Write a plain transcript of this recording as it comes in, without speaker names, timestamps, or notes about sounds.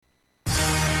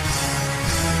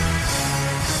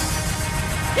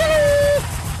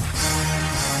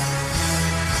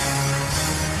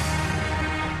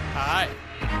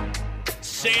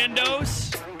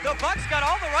got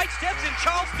all the right steps in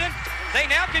Charleston. They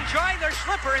now can try their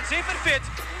slipper and see if it fits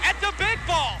at the big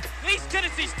ball. These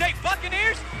Tennessee State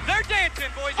Buccaneers, they're dancing,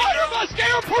 boys and girls.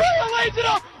 Mascara, Perea lays it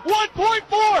up.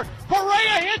 1.4.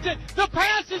 Perea hits it. The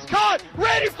pass is caught.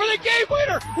 Ready for the game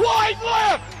winner. Wide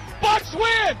left. Bucks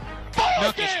win.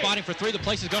 Merkel spotting for three. The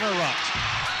place is going to erupt.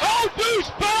 Oh,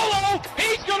 Deuce Bello.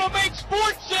 He's going to make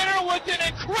Sports Center with an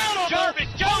incredible.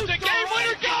 Jarvis Jones, the game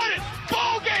winner, got it.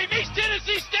 Ball game. East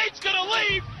Tennessee State's going to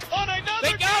leave on another.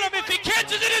 They got him. If he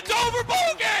catches it, it's over.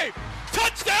 Ball game.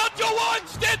 Touchdown, Jawan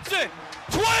Stinson.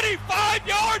 25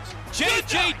 yards.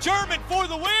 J.J. German for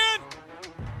the win.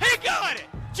 He got it.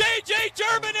 J.J.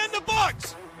 German and the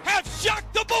Bucks have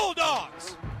shocked the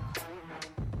Bulldogs.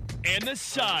 And the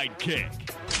sidekick.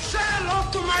 Say hello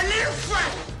to my little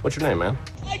friend. What's your name, man?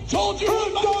 I told you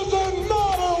it doesn't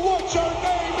matter what your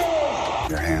name is.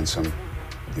 You're handsome.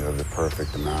 You have the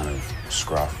perfect amount of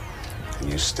scruff, and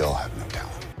you still have no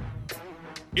talent.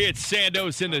 It's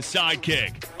Sandos and the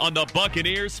sidekick on the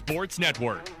Buccaneers Sports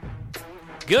Network.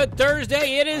 Good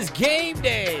Thursday. It is game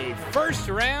day. First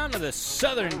round of the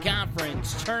Southern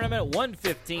Conference Tournament.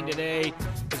 1:15 today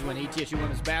is when ETSU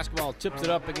women's basketball tips it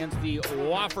up against the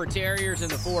Wofford Terriers in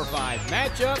the 4-5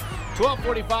 matchup.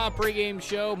 12:45 pregame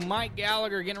show. Mike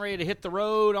Gallagher getting ready to hit the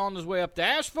road on his way up to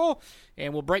Asheville.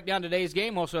 And we'll break down today's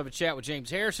game. Also have a chat with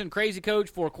James Harrison. Crazy Coach,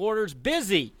 4 quarters.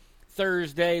 Busy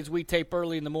Thursday as we tape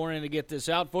early in the morning to get this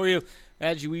out for you.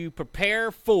 As you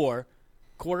prepare for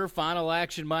quarterfinal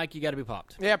action, Mike, you got to be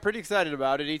popped. Yeah, pretty excited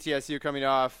about it. ETSU coming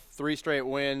off 3 straight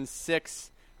wins,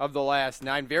 6 of the last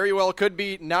 9. Very well could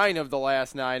be 9 of the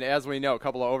last 9, as we know. A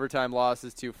couple of overtime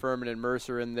losses to Furman and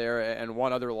Mercer in there, and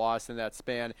one other loss in that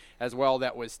span as well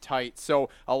that was tight. So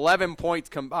 11 points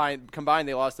combined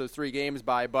they lost those 3 games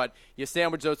by, but you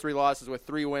sandwich those 3 losses with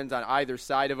 3 wins on either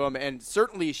side of them, and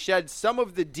certainly shed some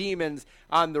of the demons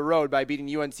on the road by beating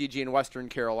UNCG and Western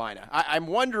Carolina. I'm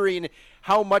wondering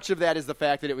how much of that is the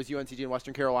fact that it was UNCG and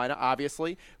Western Carolina,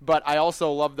 obviously, but I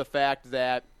also love the fact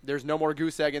that there's no more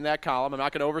goose egg in that column. I'm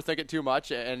not going to overthink it too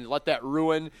much and let that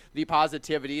ruin the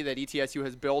positivity that ETSU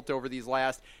has built over these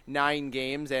last 9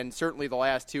 games, and certainly the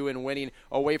last 2 in winning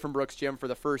away from Brooks Gym for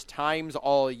the first times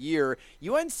all year.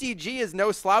 UNCG is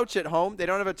no slouch at home. They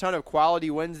don't have a ton of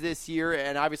quality wins this year,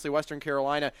 and obviously Western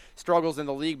Carolina struggles in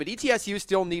the league, but ETSU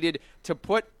still needed to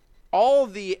put all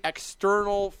the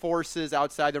external forces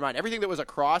outside their mind, everything that was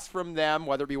across from them,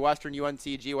 whether it be Western,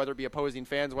 UNCG, whether it be opposing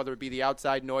fans, whether it be the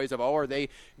outside noise of, oh, are they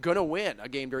going to win a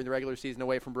game during the regular season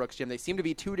away from Brooks Gym? They seem to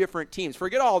be 2 different teams.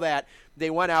 Forget all that. They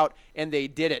went out and they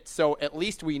did it. So at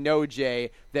least we know,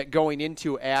 Jay, that going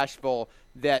into Asheville,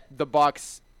 that the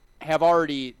Bucks have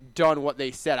already done what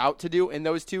they set out to do in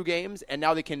those 2 games, and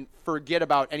now they can forget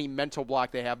about any mental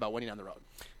block they have about winning on the road.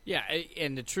 Yeah,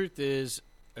 and the truth is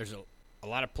there's a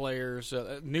lot of players,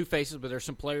 new faces, but there's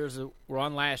some players that were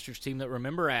on last year's team that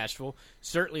remember Asheville.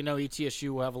 Certainly know ETSU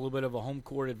will have a little bit of a home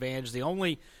court advantage. The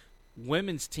only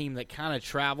women's team that kind of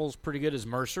travels pretty good is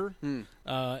Mercer,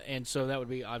 and so that would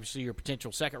be obviously your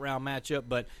potential second-round matchup,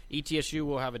 but ETSU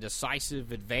will have a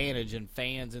decisive advantage in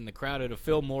fans in the crowd. It'll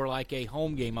feel more like a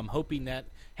home game. I'm hoping that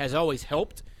has always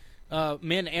helped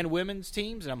men and women's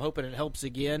teams, and I'm hoping it helps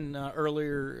again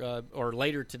earlier or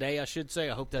later today, I should say.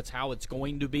 I hope that's how it's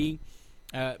going to be.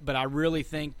 But I really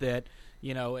think that,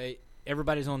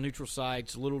 everybody's on neutral side.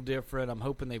 It's a little different. I'm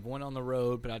hoping they've won on the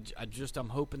road, but I'm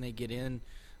hoping they get in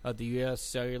the U.S.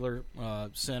 Cellular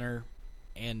Center,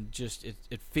 and just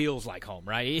it feels like home,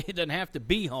 right? It doesn't have to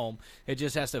be home. It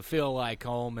just has to feel like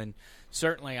home. And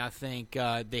certainly I think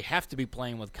they have to be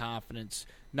playing with confidence,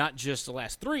 not just the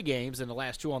last 3 games and the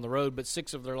last 2 on the road, but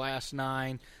 6 of their last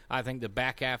 9. I think the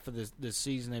back half of this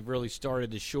season they've really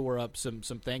started to shore up some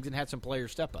things and had some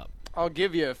players step up. I'll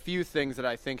give you a few things that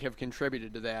I think have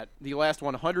contributed to that. The last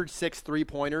 106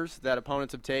 three-pointers that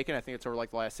opponents have taken, I think it's over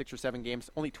like the last 6 or 7 games,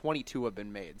 only 22 have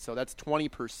been made. So that's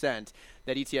 20%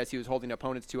 that ETSU is holding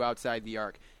opponents to outside the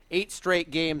arc. 8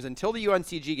 straight games until the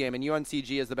UNCG game, and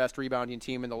UNCG is the best rebounding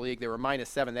team in the league. They were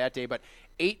 -7 that day, but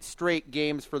 8 straight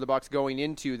games for the Bucks going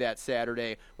into that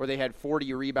Saturday where they had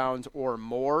 40 rebounds or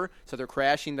more. So they're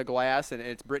crashing the glass, and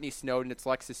it's Brittany Snowden, it's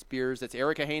Lexis Spears, it's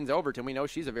Erica Haynes-Overton. We know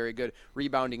she's a very good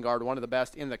rebounding guard, one of the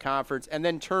best in the conference. And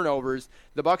then turnovers.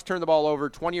 The Bucks turned the ball over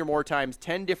 20 or more times,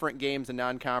 10 different games in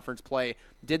non-conference play.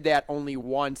 Did that only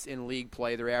once in league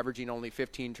play. They're averaging only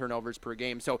 15 turnovers per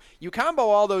game. So you combo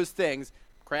all those things,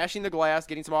 crashing the glass,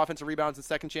 getting some offensive rebounds and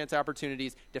second chance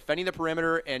opportunities, defending the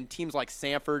perimeter, and teams like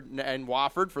Sanford and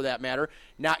Wofford, for that matter,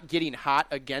 not getting hot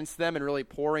against them and really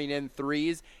pouring in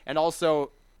threes, and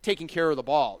also taking care of the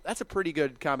ball. That's a pretty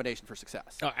good combination for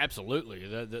success. Oh, absolutely.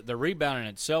 The rebound in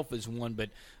itself is one, but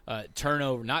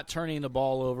turnover, not turning the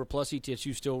ball over, plus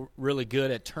ETSU still really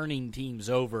good at turning teams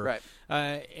over. Right.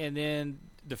 And then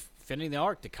defending the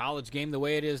arc, the college game the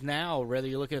way it is now, whether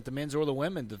you're looking at the men's or the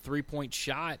women, the three-point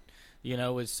shot,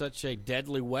 is such a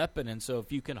deadly weapon. And so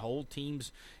if you can hold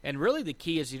teams, and really the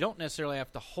key is you don't necessarily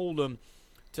have to hold them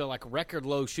to like record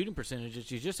low shooting percentages.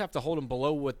 You just have to hold them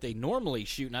below what they normally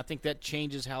shoot, and I think that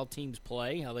changes how teams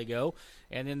play, how they go.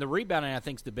 And then the rebounding, I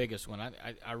think, is the biggest one.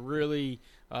 I really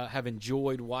have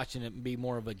enjoyed watching it be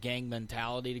more of a gang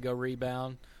mentality to go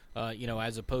rebound.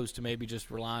 As opposed to maybe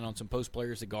just relying on some post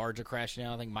players. The guards are crashing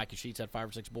out. I think Micah Sheets had 5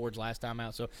 or 6 boards last time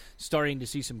out. So starting to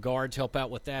see some guards help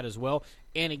out with that as well.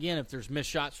 And, again, if there's missed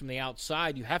shots from the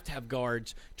outside, you have to have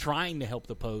guards trying to help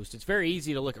the post. It's very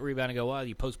easy to look at rebound and go, well,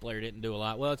 the post player didn't do a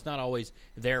lot. Well, it's not always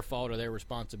their fault or their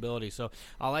responsibility. So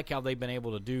I like how they've been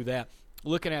able to do that.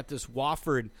 Looking at this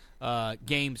Wofford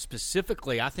game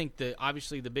specifically, I think that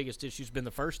obviously the biggest issue has been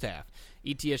the first half.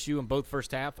 ETSU in both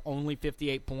first half, only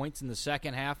 58 points. In the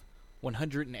second half,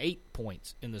 108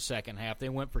 points in the second half. They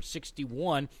went for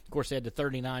 61. Of course, they had the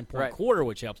 39-point quarter,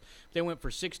 which helps. They went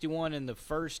for 61 in the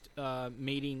first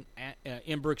meeting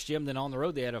in Brooks Gym. Then on the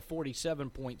road, they had a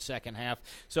 47-point second half.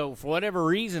 So for whatever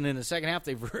reason, in the second half,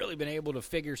 they've really been able to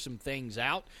figure some things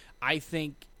out. I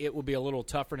think it will be a little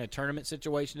tougher in a tournament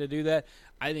situation to do that.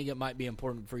 I think it might be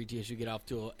important for ETSU to get off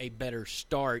to a better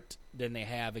start than they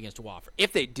have against Wofford.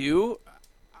 If they do,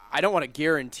 I don't want to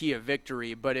guarantee a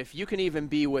victory, but if you can even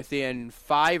be within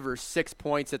 5 or 6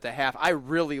 points at the half, I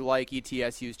really like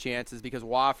ETSU's chances because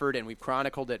Wofford, and we've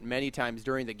chronicled it many times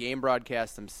during the game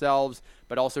broadcast themselves,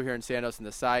 but also here in Sandos in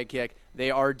the Sidekick,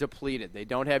 they are depleted. They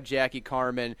don't have Jackie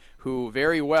Carmen, who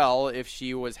very well, if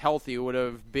she was healthy, would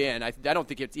have been, I don't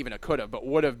think it's even a could have, but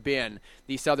would have been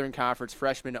the Southern Conference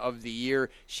Freshman of the Year.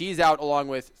 She's out along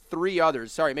with 4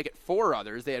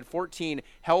 others. They had 14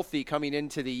 healthy coming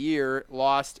into the year,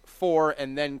 lost 4,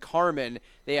 and then Carmen.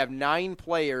 They have 9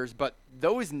 players, but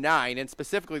those 9, and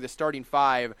specifically the starting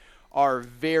 5, are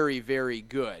very, very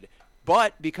good.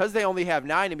 But because they only have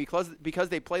 9 and because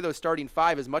they play those starting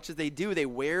 5 as much as they do, they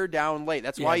wear down late.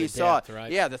 That's why you saw the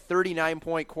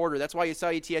 39-point quarter. That's why you saw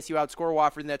ETSU outscore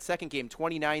Wofford in that second game,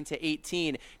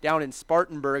 29-18 down in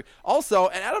Spartanburg. Also,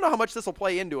 and I don't know how much this will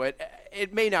play into it.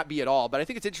 It may not be at all, but I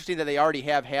think it's interesting that they already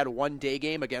have had one day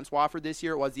game against Wofford this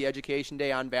year. It was the Education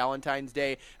Day on Valentine's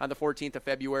Day on the 14th of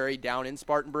February down in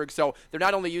Spartanburg. So they're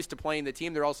not only used to playing the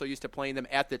team, they're also used to playing them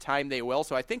at the time they will.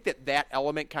 So I think that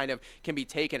element kind of can be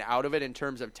taken out of it in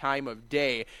terms of time of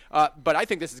day. But I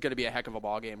think this is going to be a heck of a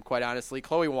ball game, quite honestly.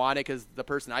 Chloe Wanek is the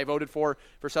person I voted for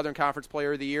Southern Conference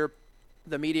Player of the Year.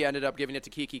 The media ended up giving it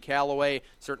to Kiki Calloway,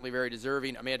 certainly very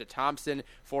deserving. Amanda Thompson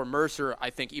for Mercer,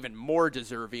 I think even more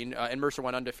deserving. And Mercer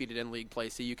went undefeated in league play,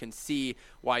 so you can see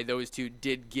why those two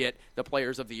did get the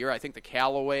Players of the Year. I think the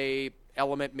Calloway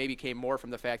element maybe came more from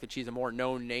the fact that she's a more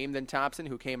known name than Thompson,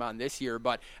 who came on this year.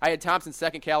 But I had Thompson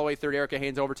second, Calloway third, Erica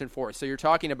Haynes-Overton fourth. So you're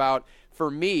talking about,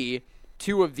 for me,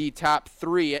 2 of the top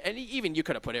 3, and even you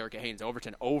could have put Erica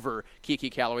Haynes-Overton over Kiki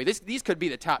Calloway. These could be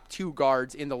the top 2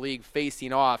 guards in the league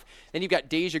facing off. Then you've got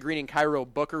Deja Green and Cairo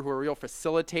Booker, who are real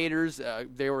facilitators.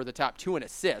 They were the top 2 in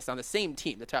assists on the same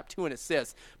team, the top 2 in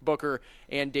assists, Booker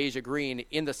and Deja Green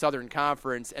in the Southern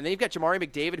Conference. And then you've got Jamari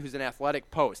McDavid, who's an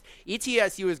athletic post.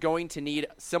 ETSU is going to need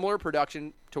similar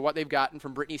production to what they've gotten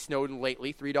from Brittany Snowden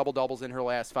lately, 3 double-doubles in her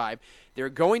last 5. They're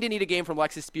going to need a game from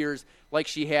Lexus Spears like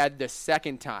she had the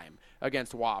second time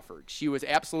against Wofford. She was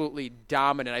absolutely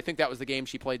dominant. I think that was the game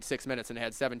she played 6 minutes and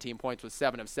had 17 points with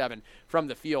 7 of 7 from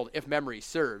the field, if memory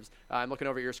serves. I'm looking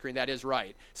over your screen. That is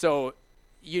right. So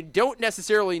you don't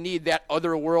necessarily need that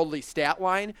otherworldly stat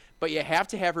line, but you have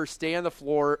to have her stay on the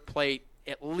floor, play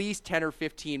at least 10 or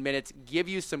 15 minutes, give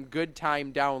you some good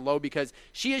time down low, because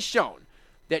she has shown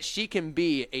that she can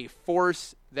be a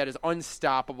force that is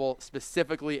unstoppable,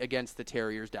 specifically against the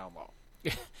Terriers down low.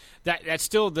 That's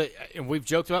still and we've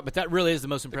joked about, but that really is the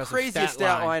most impressive craziest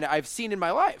stat line I've seen in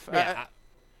my life. Yeah,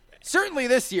 certainly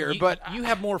this year, but you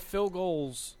have more field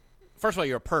goals. First of all,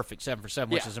 you're a perfect 7 for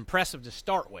 7, which is impressive to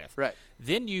start with. Right.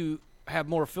 Then you have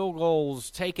more field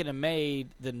goals taken and made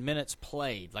than minutes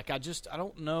played. Like I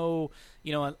don't know,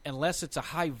 unless it's a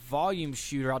high volume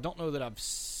shooter, I don't know that I've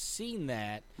seen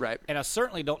that. Right. And I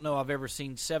certainly don't know I've ever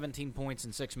seen 17 points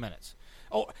in 6 minutes.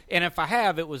 Oh, and if I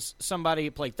have, it was somebody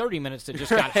who played 30 minutes that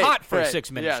just got hot for a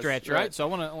 6-minute stretch, right? So I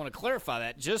want to clarify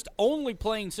that. Just only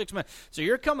playing 6 minutes. So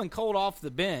you're coming cold off the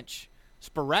bench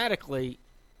sporadically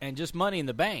and just money in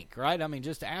the bank, right? I mean,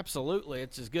 just absolutely,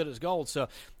 it's as good as gold. So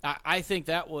I think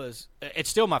it's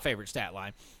still my favorite stat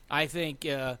line. I think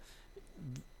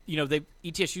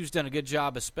ETSU's done a good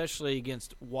job, especially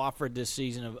against Wofford this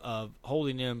season, of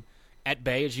holding them at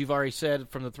bay, as you've already said,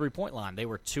 from the 3-point line. They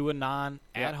were 2-9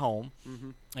 at home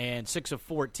and 6 of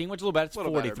 14, which is a little better. It's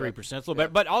 43%. It's a little better.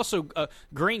 But also,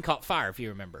 Green caught fire, if you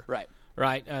remember.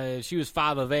 Right. She was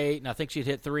 5 of 8, and I think she'd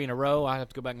hit 3 in a row. I have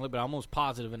to go back and look, but I'm almost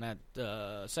positive in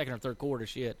that second or third quarter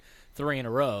she hit 3 in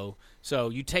a row. So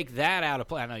you take that out of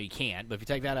play. I know you can't, but if you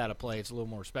take that out of play, it's a little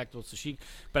more respectable.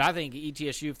 But I think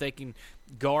ETSU, if they can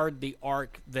guard the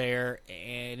arc there,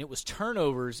 and it was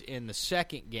turnovers in the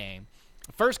second game.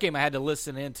 The first game I had to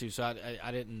listen into, so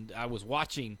I didn't. I was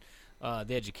watching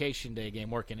the Education Day game,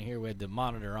 working here. We had the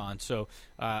monitor on, so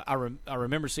I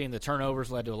remember seeing the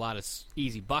turnovers led to a lot of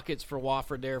easy buckets for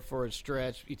Wofford there for a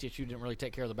stretch. ETSU didn't really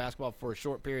take care of the basketball for a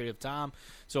short period of time,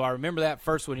 so I remember that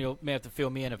first one. You may have to fill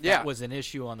me in if that was an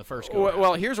issue on the first go.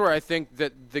 Well, here's where I think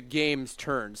that the games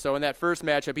turned. So in that first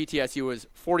matchup, ETSU was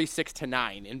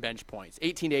 46-9 in bench points,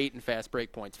 18-8 in fast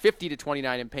break points,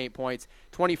 50-29 in paint points,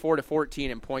 24-14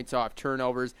 in points off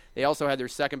turnovers. They also had their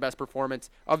second best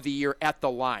performance of the year at the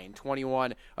line,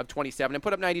 21 of 27, and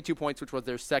put up 92 points, which was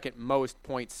their second most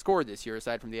points scored this year,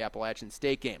 aside from the Appalachian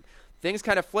State game. Things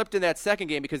kind of flipped in that second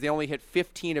game because they only hit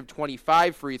 15 of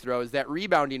 25 free throws. That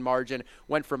rebounding margin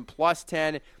went from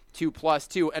 +10 to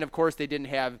 +2, and of course they didn't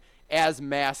have as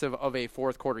massive of a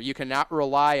fourth quarter. You cannot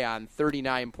rely on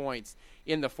 39 points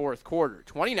in the fourth quarter.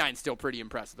 29 is still pretty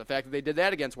impressive. The fact that they did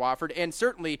that against Wofford, and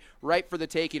certainly ripe for the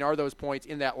taking are those points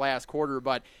in that last quarter.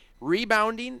 But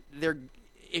rebounding,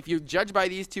 if you judge by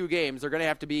these two games, they're going to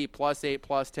have to be +8,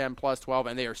 +10, +12,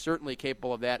 and they are certainly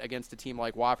capable of that against a team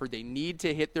like Wofford. They need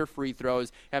to hit their free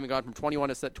throws, having gone from 21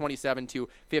 to 27 to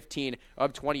 15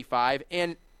 of 25.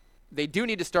 And they do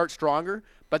need to start stronger,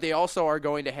 but they also are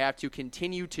going to have to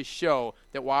continue to show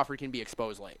that Wofford can be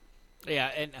exposed late. Yeah,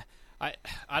 and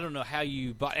I don't know how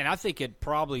you – and I think it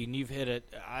probably – and you've hit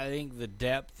it – I think the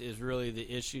depth is really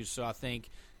the issue. So I think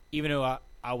even though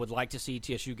I would like to see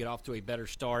TSU get off to a better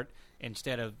start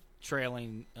instead of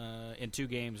trailing in two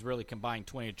games, really combined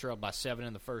 20 to trail by 7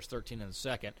 in the first, 13 in the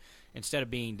second. Instead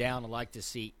of being down, I'd like to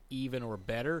see even or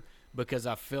better, because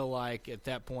I feel like at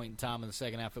that point in time in the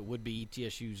second half it would be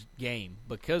ETSU's game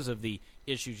because of the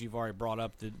issues you've already brought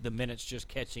up, the minutes just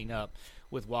catching up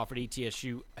with Wofford.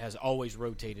 ETSU has always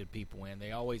rotated people in.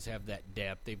 They always have that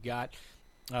depth. They've got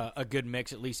a good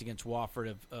mix, at least against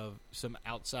Wofford, of some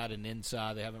outside and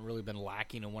inside. They haven't really been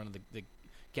lacking in one of the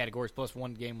categories. Plus,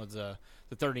 one game was the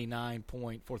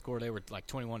 39-point fourth quarter. They were like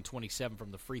 21-27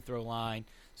 from the free throw line,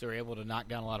 so they were able to knock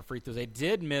down a lot of free throws. They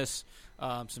did miss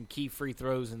some key free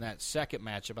throws in that second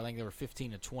matchup. I think they were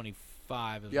 15-25.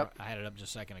 Yep. I had it up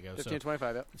just a second ago.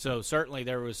 15-25, yep. So certainly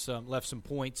there was left some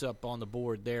points up on the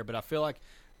board there. But I feel like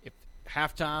if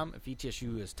halftime, if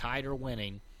ETSU is tied or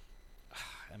winning,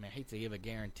 I mean, I hate to give a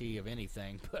guarantee of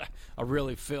anything, but I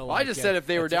really feel like... I just said if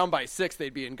they were down by 6,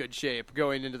 they'd be in good shape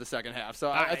going into the second half.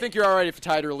 So I think you're all right if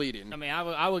you're tied or leading. I mean,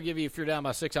 I will give you, if you're down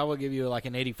by 6, I will give you like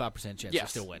an 85% chance to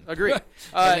still win. Agreed.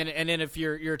 And then if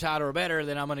you're tied or better,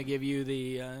 then I'm going to give you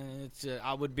the...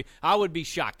 I would be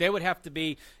shocked. There would have to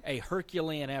be a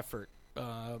Herculean effort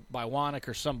by Wannock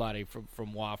or somebody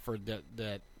from Wofford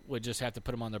that would just have to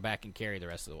put them on their back and carry the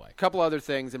rest of the way. A couple other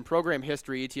things. In program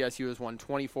history, ETSU has won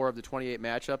 24 of the 28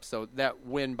 matchups, so that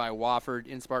win by Wofford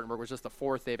in Spartanburg was just the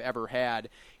fourth they've ever had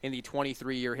in the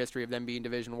 23-year history of them being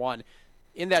Division I.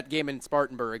 In that game in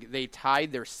Spartanburg, they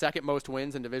tied their second most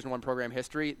wins in Division I program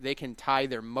history. They can tie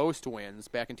their most wins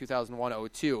back in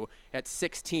 2001-02 at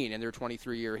 16 in their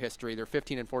 23-year history. They're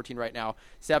 15-14 right now,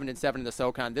 7-7 in the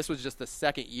SoCon. This was just the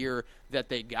second year that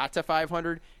they got to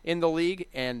 500 in the league,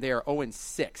 and they are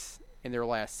 0-6 in their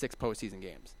last 6 postseason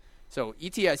games. So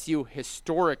ETSU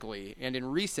historically and in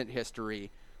recent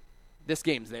history, this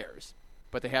game's theirs.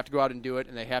 But they have to go out and do it,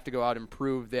 and they have to go out and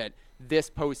prove that this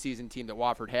postseason team that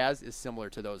Wofford has is similar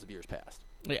to those of years past.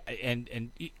 Yeah,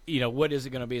 and you know, what is it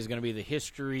going to be? Is it going to be the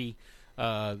history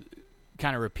kind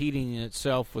of repeating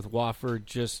itself with Wofford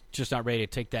just not ready to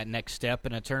take that next step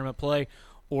in a tournament play?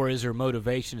 Or is there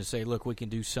motivation to say, look, we can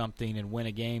do something and win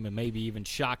a game and maybe even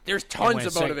shock? There's tons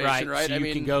of motivation, right? So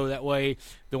you can go that way.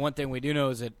 The one thing we do know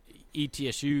is that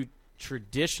ETSU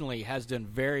traditionally has done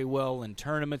very well in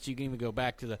tournaments. You can even go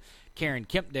back to the Karen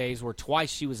Kemp days where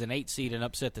twice she was an 8 seed and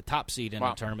upset the top seed in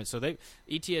a tournament. So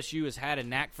ETSU has had a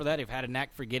knack for that. They've had a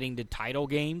knack for getting to title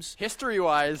games.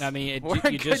 History-wise, I mean,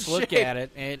 you just look at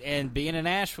it, and being in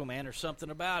Nashville, man, there's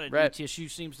something about it. Right. ETSU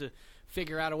seems to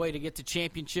figure out a way to get to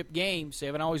championship games. They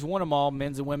haven't always won them all,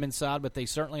 men's and women's side, but they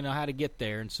certainly know how to get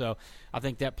there. And so I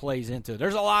think that plays into it.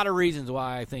 There's a lot of reasons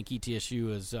why I think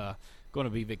ETSU is going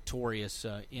to be victorious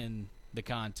in the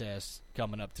contest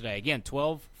coming up today. Again,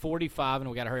 12:45, and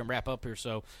we got to hurry and wrap up here,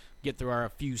 so get through our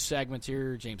few segments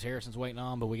here. James Harrison's waiting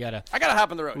on, but I got to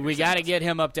hop on the road. We got to get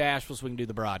him up to Asheville so we can do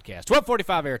the broadcast.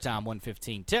 12:45 airtime,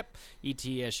 1:15 tip.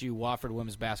 ETSU Wofford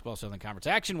Women's Basketball Southern Conference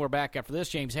action. We're back after this.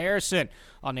 James Harrison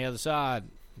on the other side.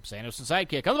 Sandos and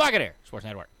Sidekick on the Buccaneers Sports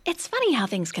Network. It's funny how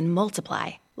things can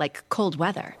multiply, like cold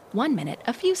weather. 1 minute,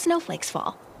 a few snowflakes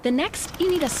fall. The next, you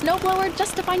need a snowblower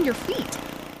just to find your feet.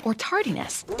 Or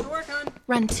tardiness.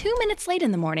 Run 2 minutes late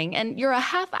in the morning and you're a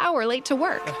half hour late to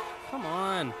work. Come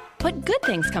on. But good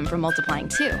things come from multiplying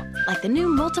too, like the new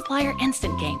Multiplier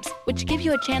Instant Games, which give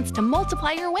you a chance to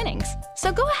multiply your winnings.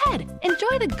 So go ahead,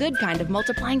 enjoy the good kind of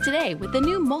multiplying today with the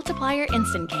new Multiplier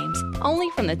Instant Games,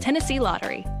 only from the Tennessee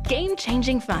Lottery.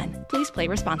 Game-changing fun. Please play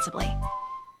responsibly.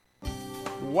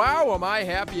 Wow, am I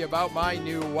happy about my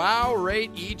new Wow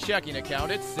Rate e-checking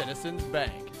account at Citizens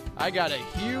Bank. I got a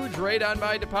huge rate on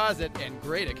my deposit and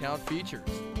great account features.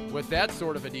 With that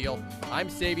sort of a deal, I'm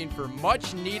saving for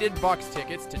much-needed Bucks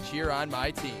tickets to cheer on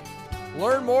my team.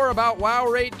 Learn more about Wow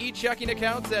Rate e-checking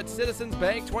accounts at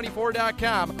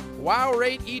citizensbank24.com. Wow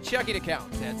Rate e-checking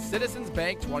accounts at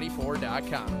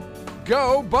citizensbank24.com.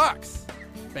 Go Bucks!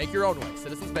 Bank your own way.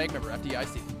 Citizens Bank, member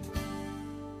FDIC.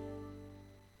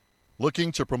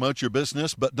 Looking to promote your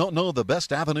business but don't know the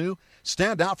best avenue?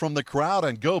 Stand out from the crowd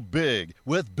and go big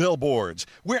with billboards.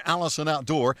 We're Allison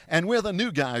Outdoor, and we're the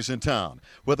new guys in town.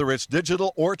 Whether it's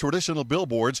digital or traditional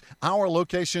billboards, our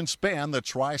locations span the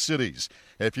Tri-Cities.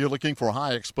 If you're looking for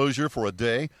high exposure for a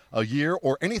day, a year,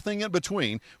 or anything in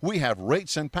between, we have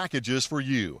rates and packages for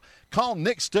you. Call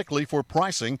Nick Stickley for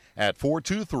pricing at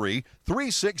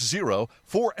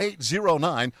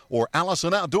 423-360-4809 or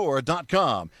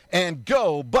AllisonOutdoor.com. And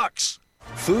go Bucks!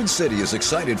 Food City is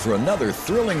excited for another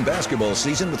thrilling basketball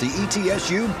season with the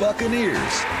ETSU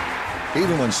Buccaneers.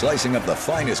 Even when slicing up the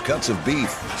finest cuts of beef,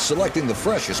 selecting the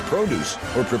freshest produce,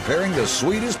 or preparing the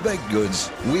sweetest baked goods,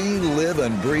 we live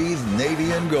and breathe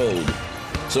Navy and Gold.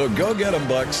 So go get 'em,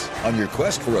 Bucks. On your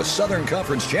quest for a Southern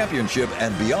Conference championship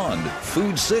and beyond,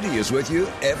 Food City is with you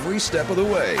every step of the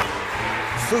way.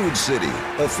 Food City,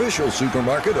 official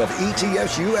supermarket of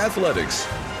ETSU Athletics.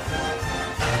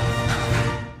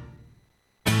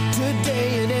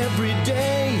 Today and every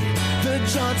day, the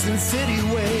Johnson City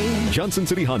way. Johnson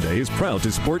City Honda is proud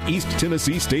to support East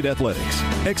Tennessee State Athletics.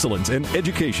 Excellence and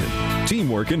education,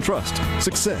 teamwork and trust,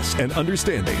 success and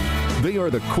understanding. They are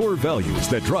the core values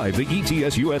that drive the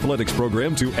ETSU Athletics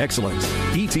program to excellence.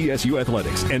 ETSU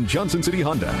Athletics and Johnson City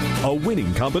Honda, a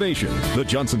winning combination. The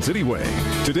Johnson City way.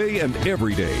 Today and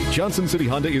every day, Johnson City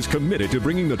Honda is committed to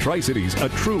bringing the Tri-Cities a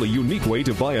truly unique way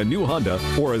to buy a new Honda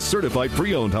or a certified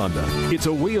pre-owned Honda. It's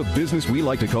a way of business we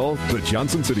like to call the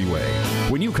Johnson City way.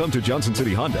 When you come to Johnson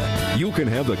City Honda, you can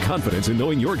have the confidence in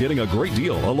knowing you're getting a great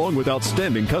deal along with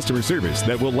outstanding customer service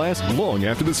that will last long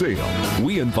after the sale.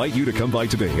 We invite you to come by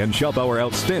today and shop our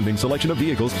outstanding selection of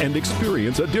vehicles and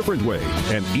experience a different way,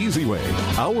 an easy way,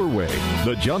 our way,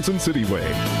 the Johnson City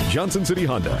way. Johnson City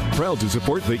Honda, proud to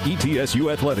support the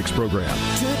ETSU Athletics program.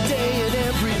 Today and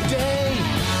every day,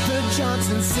 the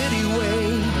Johnson City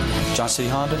way. Johnson City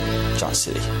Honda,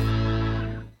 Johnson City.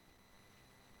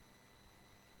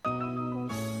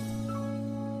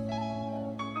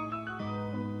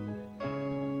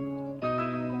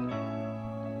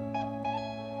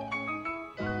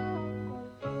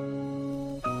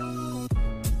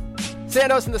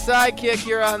 Sandos and the Sidekick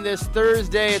here on this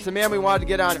Thursday. It's a man we wanted to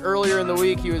get on earlier in the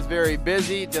week. He was very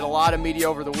busy, did a lot of media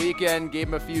over the weekend, gave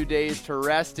him a few days to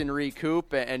rest and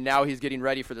recoup, and now he's getting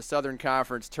ready for the Southern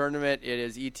Conference Tournament. It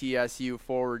is ETSU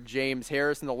forward James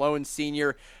Harrison, the lone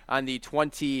senior on the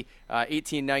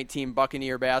 2018-19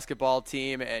 Buccaneer basketball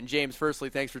team. And James, firstly,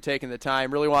 thanks for taking the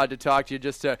time. Really wanted to talk to you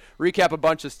just to recap a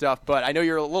bunch of stuff, but I know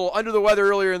you're a little under the weather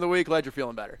earlier in the week. Glad you're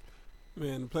feeling better.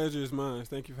 Man, the pleasure is mine.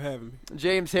 Thank you for having me.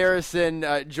 James Harrison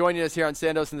joining us here on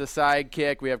Sandos and the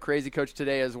Sidekick. We have Crazy Coach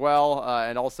today as well,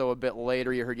 and also a bit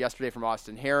later, you heard yesterday from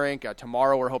Austin Herink.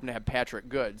 Tomorrow we're hoping to have Patrick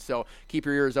Good. So keep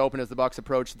your ears open as the Bucks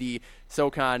approach the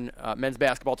SoCon men's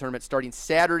basketball tournament starting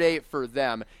Saturday for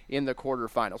them in the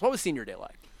quarterfinals. What was senior day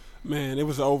like? Man, it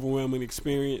was an overwhelming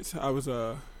experience. I was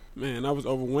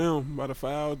overwhelmed by the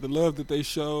foul, the love that they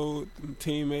showed, the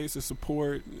teammates, the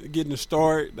support, getting the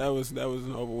start. That was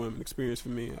an overwhelming experience for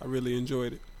me. I really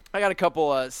enjoyed it. I got a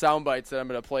couple sound bites that I'm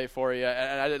going to play for you,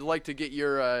 and I'd like to get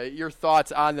your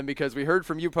thoughts on them because we heard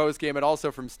from you post-game and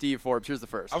also from Steve Forbes. Here's the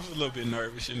first. I was a little bit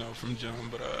nervous, from jump,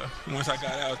 but once I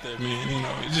got out there,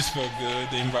 man, it just felt good.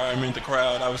 The environment, the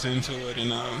crowd, I was into it,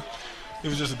 and it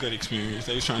was just a good experience.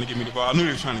 They was trying to give me the ball. I knew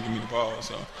they were trying to give me the ball,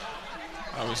 so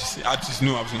I just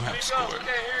knew I was going to have to score it.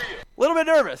 A little bit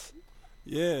nervous.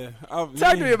 Yeah. Talk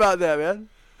to me about that, man.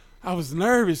 I was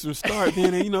nervous from start.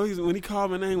 Then, when he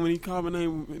called my name,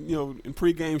 in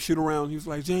pregame shoot around, he was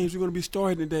like, "James, you're going to be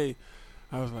starting today."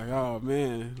 I was like, "Oh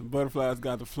man," the butterflies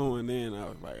got the flu, and then I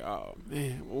was like, "Oh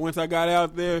man." But once I got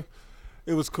out there,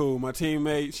 it was cool. My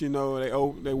teammates, they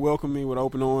welcomed me with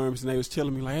open arms, and they was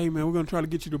telling me like, "Hey man, we're going to try to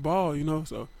get you the ball,"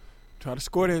 So try to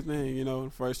score that thing.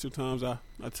 The first 2 times I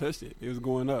touched it, it was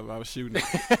going up. I was shooting.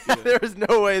 Yeah. There was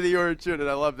no way that you were shooting.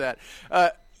 I love that.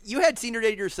 You had senior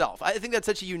day yourself. I think that's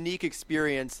such a unique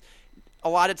experience. A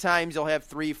lot of times you'll have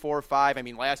 3, 4, 5. I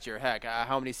mean, last year, heck,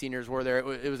 how many seniors were there?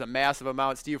 It was a massive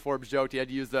amount. Steve Forbes joked he had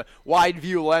to use the wide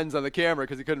view lens on the camera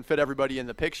because he couldn't fit everybody in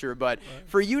the picture. But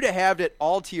for you to have it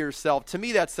all to yourself, to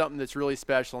me, that's something that's really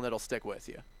special and it'll stick with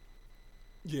you.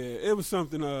 Yeah, it was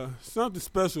something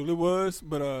special. It was,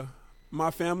 but my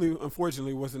family,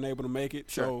 unfortunately, wasn't able to make it.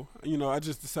 Sure. So, I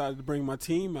just decided to bring my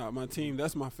team out. My team,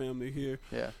 that's my family here.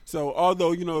 Yeah. So,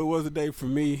 although, it was a day for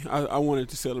me, I wanted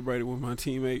to celebrate it with my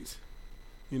teammates,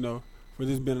 for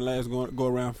this being the last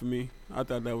go-around for me. I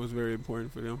thought that was very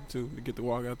important for them, too, to get to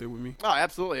walk out there with me. Oh,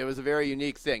 absolutely. It was a very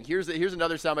unique thing. Here's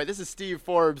another soundbite. This is Steve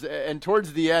Forbes, and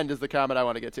towards the end is the comment I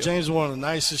want to get to. James is one of the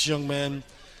nicest young men,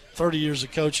 30 years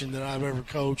of coaching that I've ever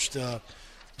coached.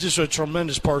 Just a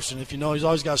tremendous person. If he's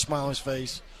always got a smile on his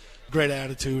face, great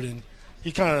attitude, and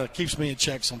he kind of keeps me in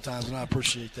check sometimes, and I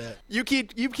appreciate that. You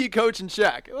keep Coach in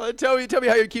check. Tell me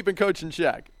how you're keeping Coach in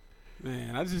check.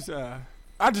 Man, I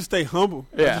just stay humble.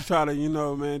 Yeah. I just try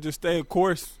to, just stay a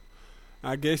course.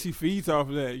 I guess he feeds off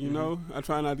of that, Mm-hmm. I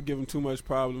try not to give him too much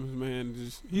problems, man.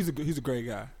 He's a great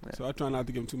guy, so I try not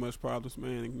to give him too much problems,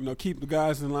 man. And, keep the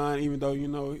guys in line, even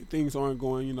though things aren't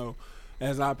going,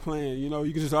 as I plan. You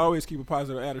can just always keep a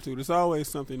positive attitude. It's always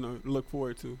something to look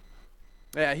forward to.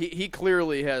 Yeah, he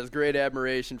clearly has great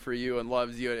admiration for you and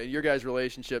loves you, and your guys'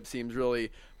 relationship seems really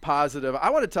positive.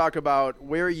 I want to talk about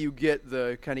where you get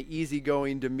the kind of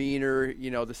easygoing demeanor,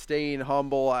 the staying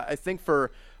humble. I think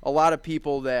for a lot of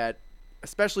people that,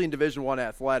 especially in Division I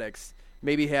athletics,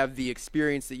 maybe have the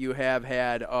experience that you have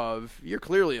had of, you're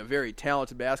clearly a very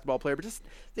talented basketball player, but just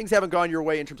things haven't gone your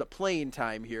way in terms of playing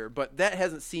time here. But that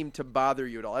hasn't seemed to bother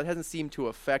you at all. That hasn't seemed to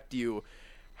affect you.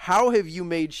 How have you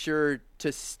made sure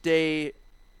to stay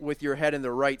with your head in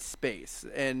the right space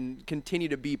and continue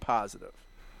to be positive?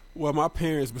 Well, my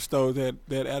parents bestowed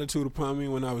that attitude upon me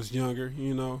when I was younger.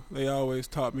 They always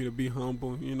taught me to be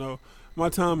humble. My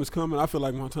time is coming. I feel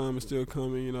like my time is still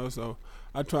coming, so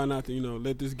I try not to,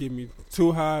 let this get me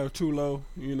too high or too low.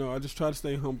 I just try to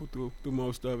stay humble through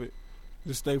most of it.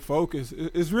 Just stay focused.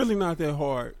 It's really not that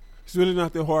hard. It's really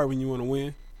not that hard when you want to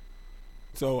win.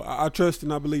 So I trust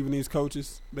and I believe in these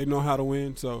coaches. They know how to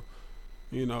win. So,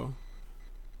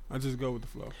 I just go with the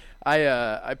flow.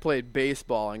 I played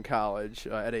baseball in college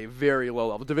at a very low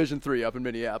level, Division III up in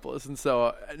Minneapolis, and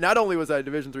so not only was I a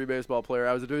Division III baseball player,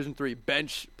 I was a Division III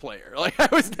bench player. Like I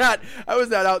was not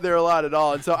out there a lot at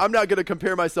all, and so I'm not going to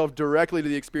compare myself directly to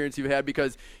the experience you've had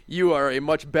because you are a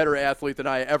much better athlete than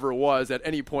I ever was at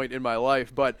any point in my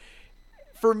life. But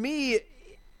for me,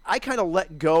 I kind of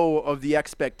let go of the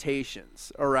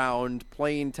expectations around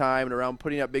playing time and around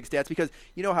putting up big stats because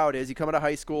you know how it is. You come out of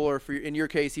high school or, in your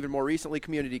case, even more recently,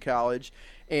 community college,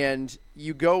 and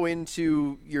you go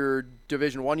into your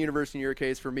Division I university. In your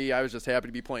case, for me, I was just happy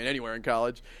to be playing anywhere in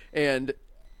college. And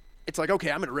it's like, okay,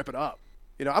 I'm going to rip it up.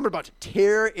 I'm about to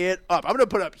tear it up. I'm going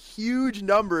to put up huge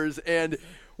numbers. And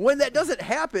when that doesn't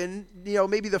happen,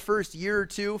 maybe the first year or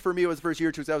two, for me it was the first year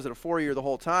or two because I was at a 4-year the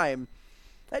whole time.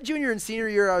 That junior and senior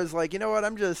year, I was like, you know what,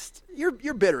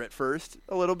 you're bitter at first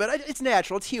a little bit. It's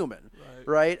natural. It's human,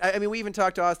 right? I mean, we even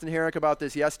talked to Austin Herrick about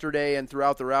this yesterday and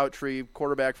throughout the route tree,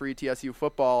 quarterback for ETSU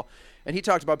football, and he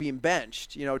talked about being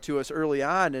benched, to us early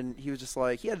on, and he was just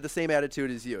like, he had the same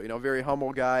attitude as you, very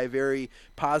humble guy, very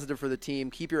positive for the team.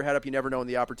 Keep your head up. You never know when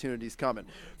the opportunity's coming.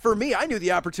 For me, I knew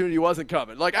the opportunity wasn't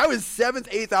coming. Like, I was 7th,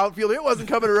 8th outfielder. It wasn't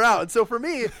coming around. So for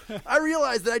me, I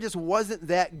realized that I just wasn't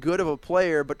that good of a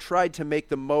player, but tried to make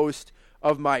the most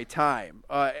of my time.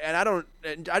 And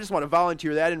I just want to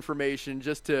volunteer that information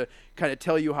just to kind of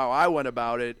tell you how I went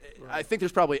about it. Right. I think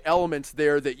there's probably elements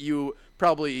there that you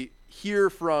probably hear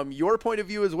from your point of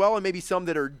view as well, and maybe some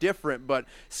that are different, but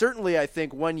certainly I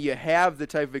think when you have the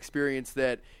type of experience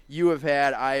that you have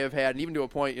had, I have had, and even to a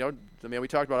point, the man we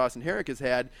talked about, Austin Herrick, has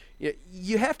had,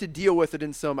 you have to deal with it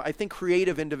in some, I think,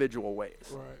 creative individual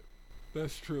ways. Right.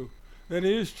 That's true. That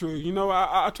is true.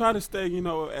 I try to stay,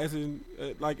 as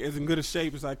in good a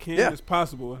shape as I can as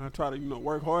possible, and I try to,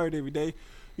 work hard every day.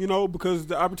 you know, because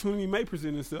the opportunity may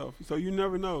present itself. So you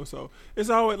never know. So it's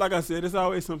always, like I said, it's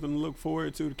always something to look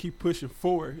forward to keep pushing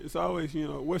forward. It's always, you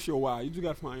know, what's your why? You just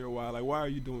got to find your why. Like, why are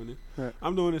you doing this? Right.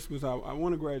 I'm doing this because I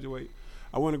want to graduate.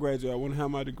 I want to have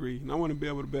my degree, and I want to be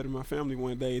able to better my family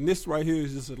one day. And this right here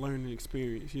is just a learning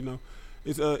experience, you know.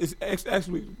 It's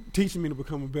actually teaching me to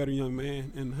become a better young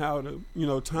man and how to, you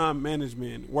know, time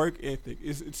management, work ethic.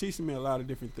 It's teaching me a lot of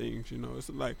different things, you know. It's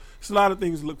a lot of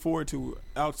things to look forward to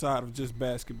outside of just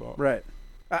basketball. Right.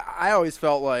 I always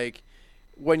felt like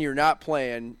when you're not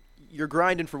playing, you're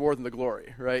grinding for more than the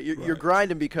glory, right? You're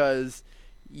grinding because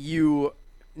you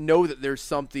know that there's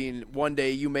something one day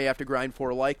you may have to grind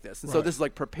for like this. And so this is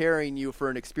like preparing you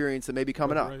for an experience that may be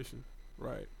coming up.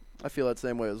 Right. I feel that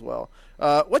same way as well.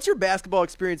 What's your basketball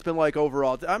experience been like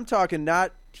overall? I'm talking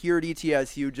not here at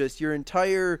ETSU, just your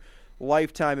entire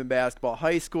lifetime in basketball,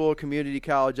 high school, community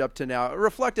college up to now.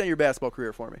 Reflect on your basketball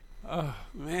career for me.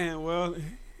 Man, well,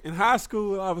 in high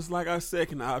school, I was like our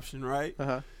second option, right?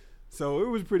 So it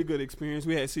was a pretty good experience.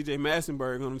 We had C.J.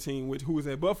 Massenberg on the team, who was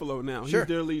at Buffalo now. Sure. He's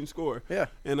their leading scorer. Yeah.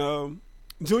 And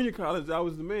junior college, I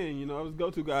was the man. You know, I was the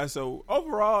go-to guy. So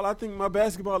overall, I think my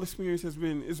basketball experience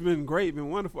it's been great, been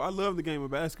wonderful. I love the game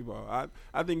of basketball.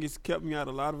 I think it's kept me out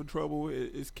of a lot of trouble.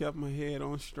 It's kept my head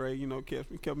on straight. You know,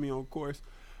 kept me on course.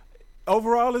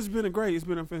 Overall, it's been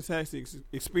a fantastic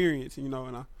experience. You know,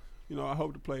 and I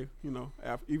hope to play. You know,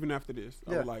 even after this,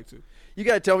 I would like to. You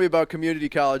got to tell me about community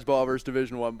college ball versus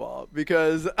Division I ball,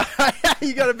 because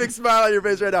you got a big smile on your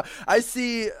face right now. I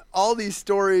see all these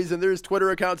stories, and there's Twitter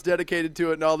accounts dedicated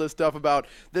to it and all this stuff about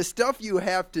the stuff you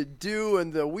have to do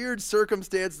and the weird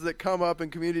circumstances that come up in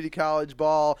community college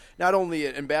ball, not only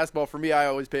in basketball. For me, I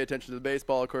always pay attention to the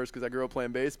baseball, of course, because I grew up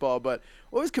playing baseball. But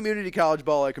what was community college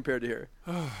ball like compared to here?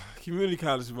 Community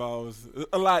college ball was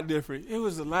a lot different. It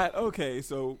was a lot. Okay,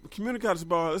 so community college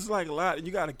ball, it's like a lot, and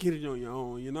you got to get it on your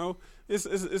own, you know? It's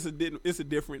a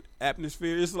different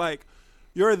atmosphere. It's like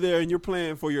you're there and you're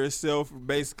playing for yourself,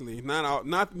 basically,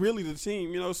 not really the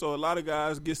team, you know. So a lot of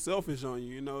guys get selfish on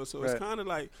you, you know. So it's kind of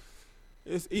like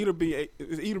it's eat or be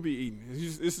eaten.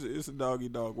 It's a dog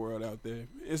eat dog world out there.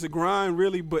 It's a grind,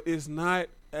 really, but it's not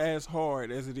as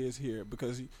hard as it is here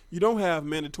because you don't have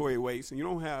mandatory weights and you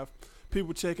don't have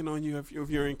people checking on you if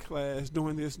you're in class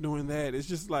doing this, doing that. It's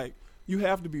just like you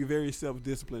have to be very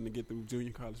self-disciplined to get through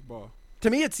junior college ball. To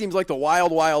me, it seems like the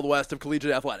wild, wild west of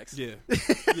collegiate athletics. Yeah,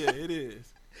 it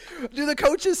is. Do the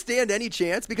coaches stand any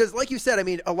chance? Because, like you said, I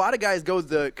mean, a lot of guys go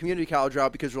the community college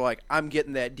route because they're like, I'm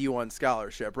getting that D1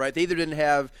 scholarship, right? They either didn't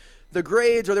have the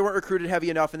grades or they weren't recruited heavy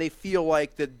enough, and they feel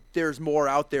like that there's more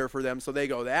out there for them, so they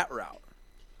go that route.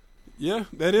 Yeah,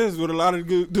 that is what a lot of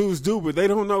dudes do, but they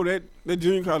don't know that the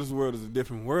junior college world is a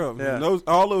different world. Yeah.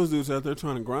 All those dudes out there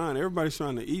trying to grind. Everybody's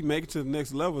trying to eat, make it to the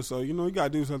next level. So, you know, you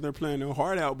got dudes out there playing their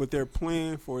heart out, but they're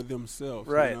playing for themselves.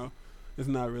 Right. You know? It's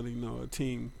not really, a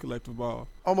team collective ball.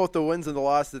 Almost the wins and the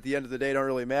losses at the end of the day don't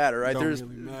really matter, right? Really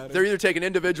matter. They're either taking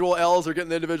individual L's or getting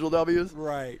the individual W's.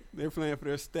 Right. They're playing for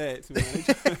their stats, man.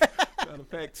 Got to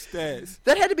pack stats.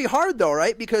 That had to be hard, though,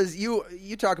 right? Because you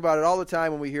talk about it all the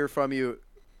time when we hear from you.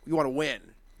 You want to win.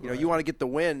 You know, you want to get the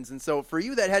wins. And so for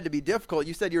you, that had to be difficult.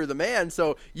 You said you were the man,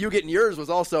 so you getting yours was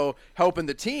also helping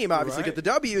the team, obviously, get the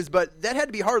W's. But that had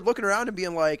to be hard looking around and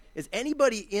being like, is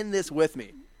anybody in this with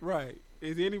me? Right.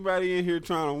 Is anybody in here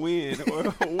trying to win?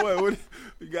 Or what?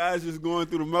 The guys just going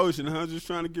through the motion, just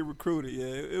trying to get recruited.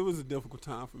 Yeah, it was a difficult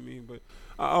time for me. But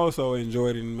I also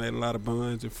enjoyed it and made a lot of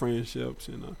bonds and friendships.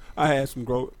 And I had some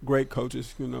great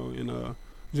coaches, in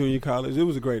junior college. It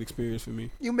was a great experience for me.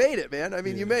 You made it, man. I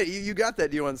mean, you made it. You got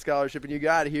that D1 scholarship, and you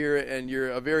got here, and you're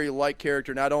a very liked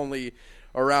character, not only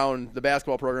around the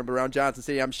basketball program, but around Johnson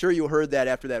City. I'm sure you heard that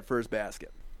after that first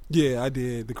basket. Yeah, I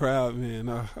did. The crowd, man.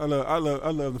 I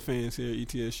love the fans here at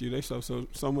ETSU. They show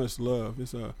so much love.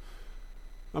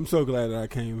 I'm so glad that I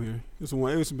came here.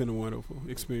 It's been a wonderful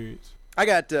experience. I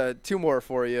got 2 more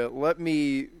for you. Let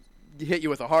me hit you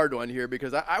with a hard one here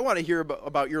because I want to hear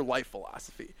about your life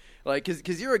philosophy. Like,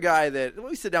 because you're a guy that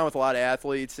we sit down with a lot of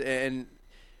athletes, and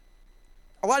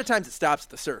a lot of times it stops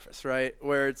at the surface, right?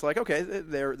 Where it's like, okay,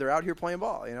 they're out here playing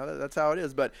ball, that's how it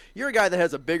is. But you're a guy that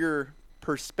has a bigger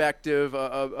perspective,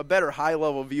 a better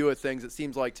high-level view of things, it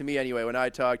seems like to me anyway when I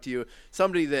talk to you.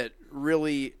 Somebody that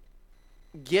really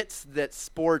gets that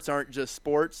sports aren't just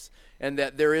sports and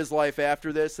that there is life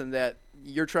after this and that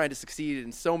you're trying to succeed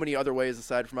in so many other ways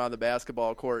aside from on the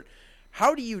basketball court.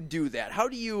 How do you do that? How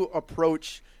do you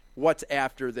approach what's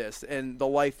after this and the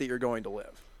life that you're going to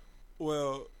live?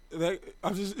 Well, it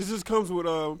just comes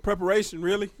with preparation,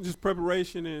 really. Just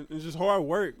preparation and just hard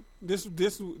work. This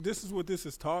is what this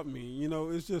has taught me.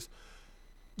 It's just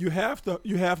you have to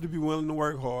be willing to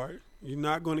work hard. You're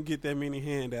not going to get that many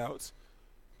handouts.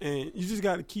 And you just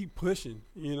got to keep pushing,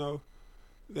 you know.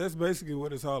 That's basically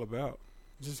what it's all about.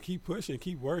 Just keep pushing,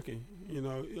 keep working, you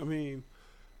know. I mean,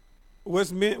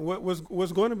 what's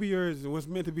going to be yours and what's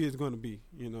meant to be is going to be,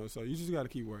 you know. So you just got to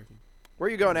keep working. Where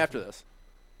are you going after this?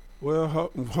 Well,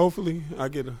 hopefully I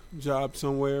get a job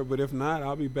somewhere, but if not,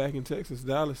 I'll be back in Texas,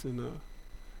 Dallas, and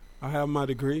I have my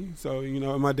degree. So, you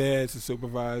know, my dad's a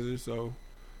supervisor, so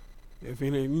if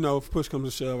push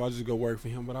comes to shove, I'll just go work for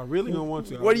him. But I really don't want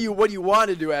to. What do you want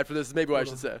to do after this is maybe what I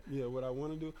should say. Yeah, what I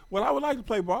want to do. Well, I would like to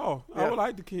play ball. Yeah. I would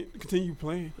like to continue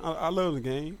playing. I love the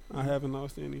game. I haven't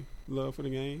lost any love for the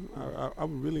game. I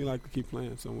would really like to keep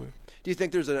playing somewhere. Do you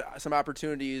think there's some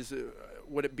opportunities?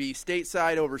 Would it be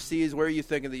stateside, overseas? Where are you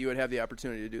thinking that you would have the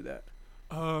opportunity to do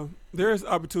that? There's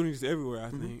opportunities everywhere, I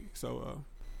think. So,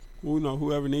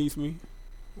 whoever needs me,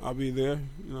 I'll be there,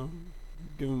 you know,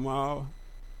 give them my all.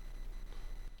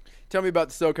 Tell me about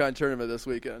the SoCon tournament this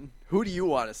weekend. Who do you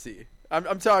want to see?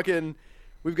 I'm talking,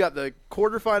 we've got the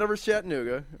quarterfinal versus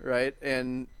Chattanooga, right?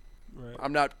 And right.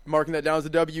 I'm not marking that down as a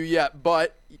W yet,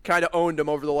 but you kind of owned them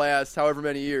over the last however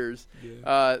many years.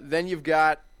 Yeah. Then you've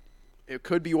got, it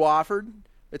could be Wofford.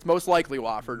 It's most likely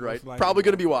Wofford, right? Probably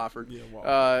going to be Wofford. Yeah,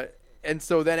 Wofford. And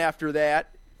so then after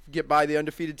that, get by the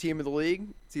undefeated team of the league.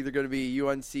 It's either going to be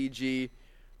UNCG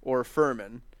or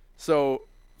Furman. So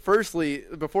firstly,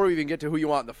 before we even get to who you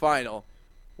want in the final,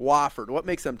 Wofford, what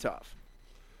makes them tough?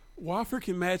 Wofford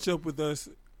can match up with us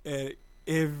at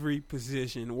every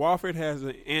position. Wofford has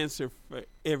an answer for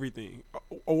everything.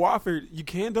 Wofford, you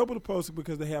can't double the post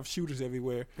because they have shooters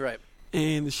everywhere. Right.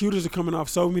 And the shooters are coming off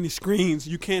so many screens,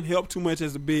 you can't help too much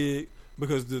as a big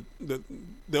because the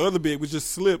other big would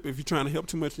just slip if you're trying to help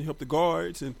too much and help the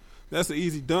guards, and that's an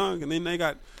easy dunk. And then they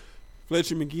got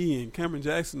Fletcher McGee and Cameron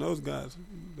Jackson. Those guys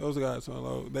are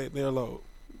low. They're low.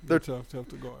 They're tough to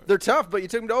guard. They're tough, but you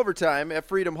took them to overtime at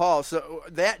Freedom Hall. So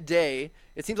that day,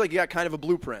 it seems like you got kind of a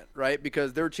blueprint, right?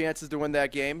 Because there were chances to win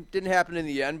that game. Didn't happen in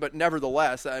the end, but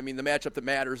nevertheless, I mean, the matchup that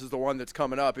matters is the one that's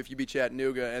coming up if you beat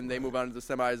Chattanooga and they move on to the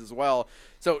semis as well.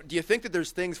 So do you think that there's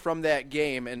things from that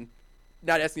game, and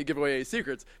not asking you to give away any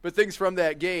secrets, but things from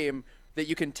that game that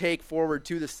you can take forward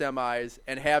to the semis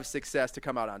and have success to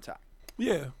come out on top?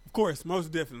 Yeah, of course,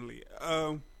 most definitely.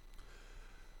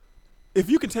 If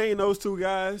you contain those two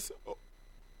guys,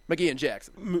 McGee and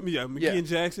Jackson. McGee and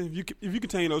Jackson. If you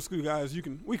contain those two guys, we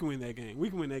can win that game. We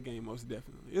can win that game most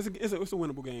definitely. It's a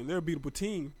winnable game. They're a beatable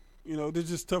team. You know, they're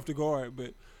just tough to guard.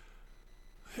 But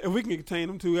if we can contain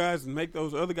them two guys and make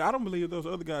those other guys, I don't believe those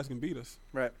other guys can beat us.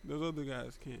 Right. Those other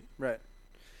guys can't. Right.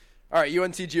 All right,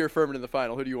 UNCG or Furman in the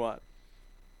final. Who do you want?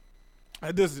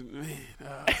 It doesn't.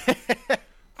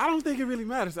 I don't think it really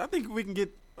matters. I think we can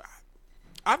get.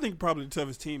 I think probably the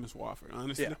toughest team is Wofford,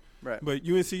 honestly. Yeah, right. But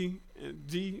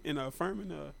UNCG and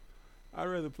Furman, I'd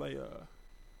rather play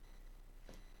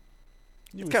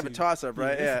It's kind of a toss-up,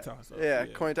 right? Yeah, it's a toss-up. Yeah.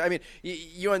 Coin I mean,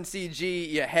 UNCG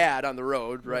you had on the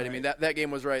road, right? I mean, that game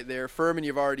was right there. Furman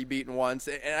you've already beaten once,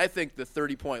 and I think the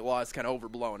 30-point loss is kind of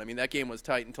overblown. I mean, that game was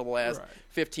tight until the last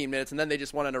 15 minutes, and then they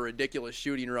just went on a ridiculous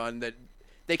shooting run that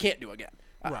they can't do again.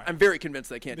 Right. I'm very convinced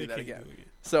they can't do that again.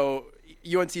 So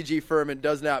UNCG Furman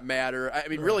does not matter. I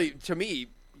mean, really, to me,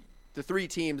 the three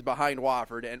teams behind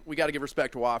Wofford, and we got to give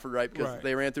respect to Wofford, right? Because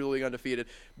they ran through the league undefeated.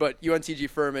 But UNCG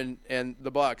Furman and the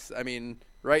Bucks, I mean,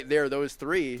 right there, those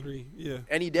three. Yeah.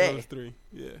 Any day. Those three,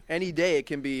 yeah. Any day it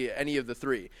can be any of the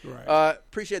three. Right.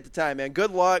 Appreciate the time, man. Good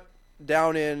luck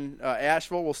down in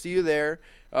Asheville. We'll see you there.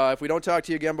 If we don't talk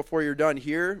to you again before you're done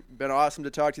here, been awesome to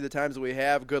talk to you the times that we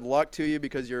have. Good luck to you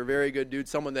because you're a very good dude,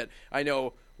 someone that I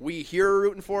know we here are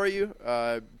rooting for you.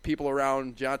 People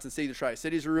around Johnson City, the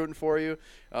Tri-Cities are rooting for you.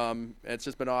 It's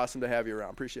just been awesome to have you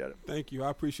around. Appreciate it. Thank you. I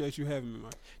appreciate you having me,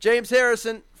 Mike. James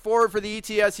Harrison, forward for the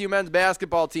ETSU men's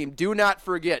basketball team. Do not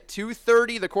forget,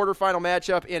 2:30, the quarterfinal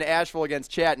matchup in Asheville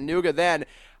against Chattanooga. Then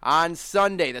on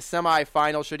Sunday, the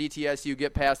semifinal, should ETSU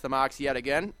get past the Mocs yet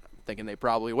again. Thinking they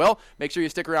probably will. Make sure you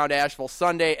stick around Asheville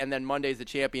Sunday, and then Monday's the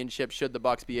championship should the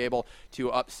Bucks be able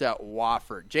to upset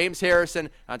Wofford. James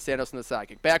Harrison on Sandos and the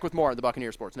Sidekick. Back with more on the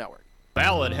Buccaneer Sports Network.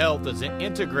 Ballad Health is an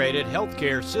integrated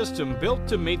healthcare system built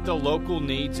to meet the local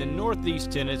needs in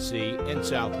Northeast Tennessee and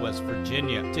Southwest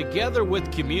Virginia. Together with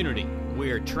community,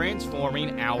 we are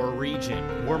transforming our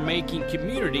region. We're making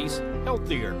communities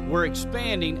healthier. We're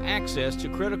expanding access to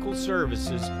critical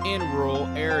services in rural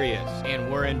areas.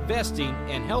 And we're investing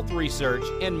in health research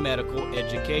and medical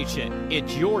education.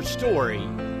 It's your story.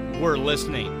 We're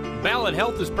listening. Ballad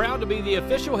Health is proud to be the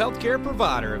official healthcare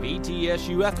provider of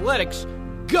ETSU Athletics.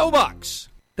 Go Bucks!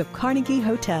 The Carnegie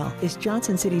Hotel is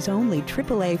Johnson City's only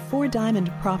AAA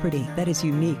 4-diamond property that is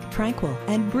unique, tranquil,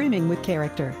 and brimming with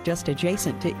character, just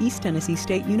adjacent to East Tennessee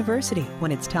State University.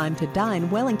 When it's time to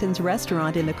dine, Wellington's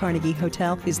restaurant in the Carnegie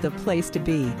Hotel is the place to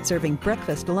be, serving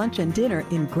breakfast, lunch, and dinner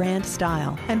in grand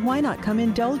style. And why not come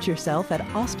indulge yourself at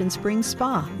Austin Springs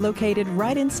Spa, located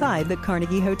right inside the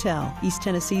Carnegie Hotel. East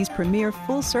Tennessee's premier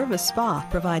full-service spa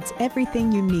provides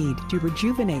everything you need to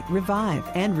rejuvenate, revive,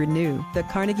 and renew. The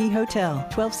Carnegie Hotel,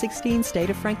 1216 State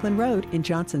of Franklin Road in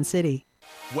Johnson City.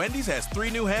 Wendy's has 3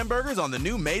 new hamburgers on the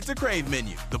new Made to Crave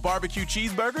menu. The barbecue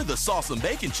cheeseburger, the sauce and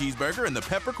bacon cheeseburger, and the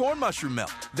peppercorn mushroom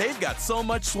melt. They've got so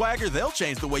much swagger, they'll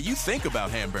change the way you think about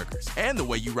hamburgers and the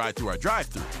way you ride through our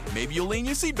drive-thru. Maybe you'll lean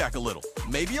your seat back a little.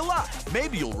 Maybe a lot.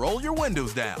 Maybe you'll roll your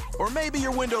windows down. Or maybe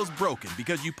your window's broken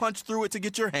because you punched through it to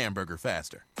get your hamburger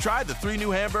faster. Try the 3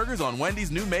 new hamburgers on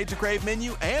Wendy's new Made to Crave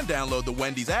menu and download the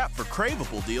Wendy's app for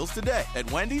craveable deals today. At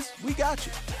Wendy's, we got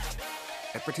you.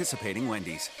 At participating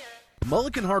Wendy's.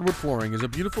 Mullican Hardwood Flooring is a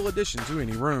beautiful addition to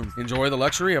any room. Enjoy the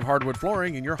luxury of hardwood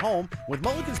flooring in your home with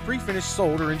Mullican's pre-finished,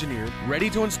 sold or engineered,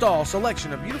 ready-to-install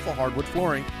selection of beautiful hardwood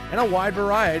flooring and a wide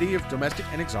variety of domestic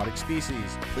and exotic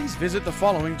species. Please visit the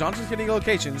following Johnson City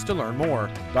locations to learn more: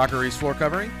 Dr. East Floor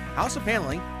Covering, House of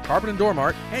Paneling, Carpet and Door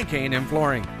Mart, and K&M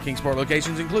Flooring. Kingsport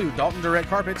locations include Dalton Direct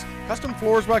Carpets, Custom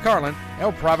Floors by Carlin,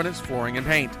 El Providence Flooring and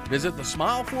Paint. Visit the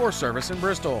Smile Floor Service in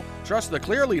Bristol. Trust the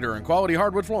clear leader in quality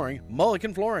hardwood flooring,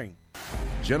 Mullican Flooring.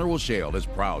 General Shale is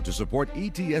proud to support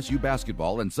ETSU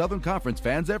basketball and Southern Conference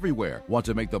fans everywhere. Want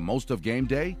to make the most of game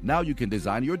day? Now you can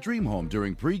design your dream home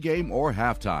during pregame or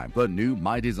halftime. The new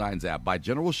My Designs app by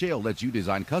General Shale lets you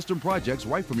design custom projects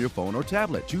right from your phone or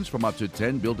tablet. Choose from up to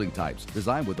 10 building types,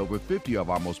 designed with over 50 of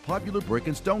our most popular brick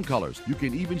and stone colors. You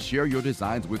can even share your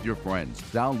designs with your friends.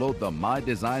 Download the My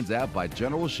Designs app by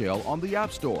General Shale on the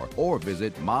App Store or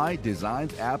visit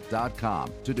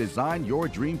mydesignsapp.com to design your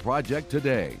dream project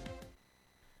today.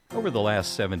 Over the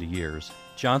last 70 years,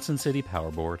 Johnson City Power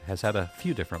Board has had a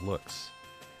few different looks,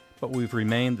 but we've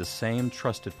remained the same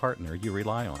trusted partner you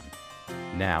rely on.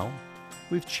 Now,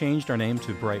 we've changed our name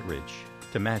to Bright Ridge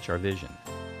to match our vision,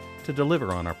 to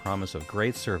deliver on our promise of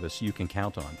great service you can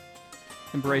count on,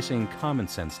 embracing common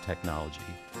sense technology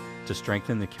to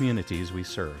strengthen the communities we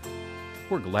serve.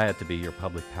 We're glad to be your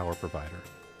public power provider.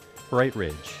 Bright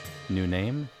Ridge, new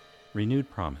name,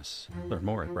 renewed promise. Learn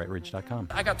more at brightridge.com.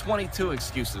 I got 22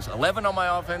 excuses, 11 on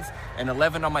my offense and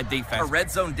 11 on my defense. A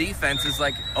red zone defense is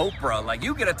like Oprah. Like,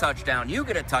 you get a touchdown, you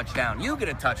get a touchdown, you get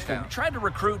a touchdown. We tried to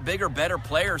recruit bigger, better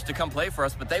players to come play for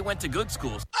us, but they went to good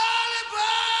schools.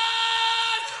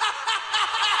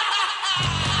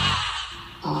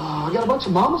 I got a bunch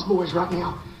of mama's boys right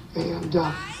now, and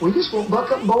we just won't buck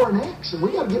up and bow our necks, and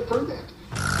we got to get through that.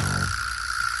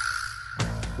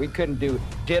 We couldn't do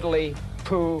diddly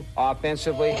poo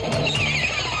offensively.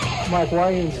 Mike, why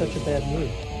are you in such a bad mood?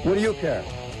 What do you care?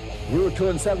 You were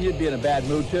 2-7, you'd be in a bad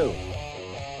mood too.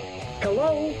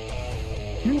 Hello?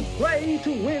 You play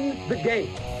to win the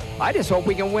game. I just hope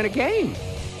we can win a game.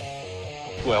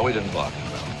 Well, we didn't block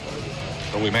him,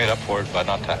 but we made up for it by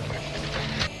not tackling.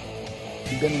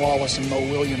 Ben Wallace and Mo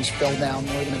Williams fell down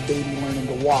more than a baby learning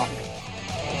to walk.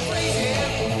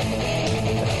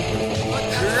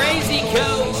 Crazy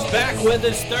Coach back with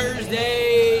us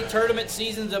Thursday. Tournament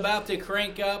season's about to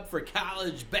crank up for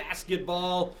college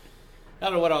basketball. I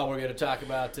don't know what all we're going to talk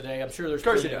about today. I'm sure there's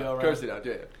plenty to go around. Of course you don't, do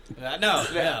you? No.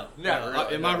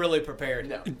 Really, Am I really prepared?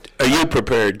 No. Are you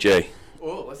prepared, Jay?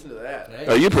 Oh, listen to that. Hey.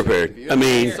 Are you prepared? I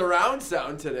mean, surround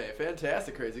sound today.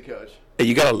 Fantastic, Crazy Coach.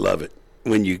 You got to love it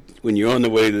when you're on the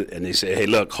way and they say, "Hey,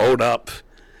 look, hold up.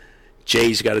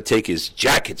 Jay's got to take his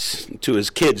jackets to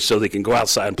his kids so they can go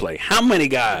outside and play." How many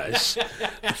guys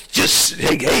just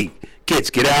say, "Hey, kids,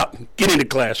 get out, get in the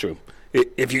classroom.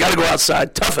 If you got to go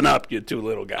outside, toughen up, you two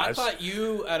little guys." I thought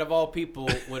you, out of all people,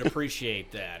 would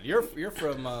appreciate that. You're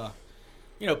from,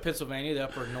 Pennsylvania, the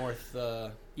upper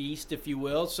northeast, if you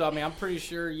will. So, I mean, I'm pretty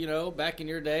sure, back in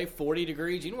your day, 40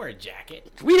 degrees, you didn't wear a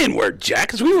jacket. We didn't wear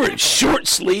jackets. We were short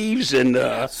sleeves and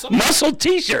muscle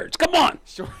T-shirts. Come on.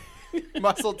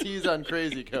 Muscle tees on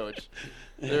Crazy Coach.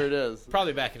 There it is.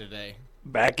 Probably back in the day.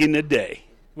 Back in the day.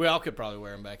 We all could probably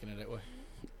wear them back in the day.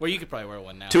 Well, you could probably wear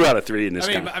one now. 2 out of 3 in this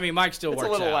guy. I mean, Mike still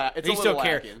works out. He still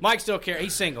cares. Mike still cares.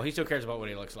 He's single. He still cares about what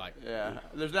he looks like. Yeah.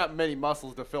 There's not many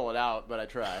muscles to fill it out, but I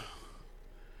try.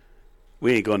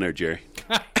 We ain't going there, Jerry.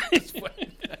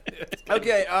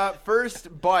 Okay,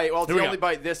 first bite. Well, it's Here the we only go.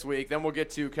 bite this week. Then we'll get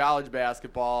to college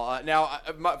basketball.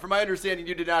 From my understanding,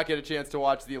 you did not get a chance to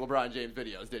watch the LeBron James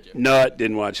videos, did you? No, I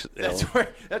didn't watch. That's where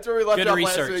we left Good off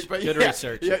research. last week. But Good yeah,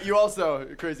 research. Yeah, you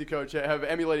also, crazy coach, have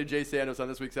emulated Jay Sandos on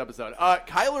this week's episode.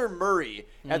 Kyler Murray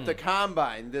at the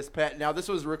Combine Now, this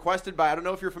was requested by, I don't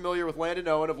know if you're familiar with Landon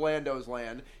Owen of Lando's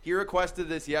Land. He requested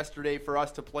this yesterday for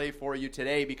us to play for you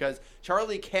today because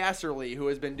Charlie Casserly, who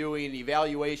has been doing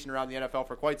evaluation around the NFL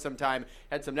for quite some time,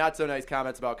 had some not-so-nice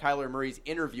comments about Kyler Murray's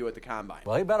interview at the Combine.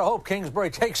 Well, you better hope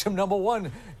Kingsbury takes him number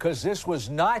one because this was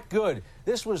not good.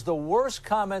 This was the worst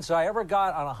comments I ever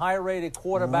got on a high-rated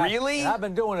quarterback. Really? And I've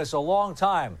been doing this a long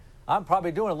time. I'm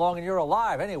probably doing it longer than you're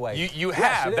alive anyway. You Yes,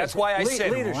 have. it That's is. why I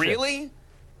said, leadership. really?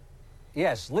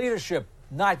 Yes, leadership,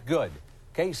 not good.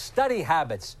 Okay, study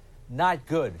habits, not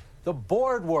good. The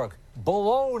board work,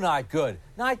 below not good.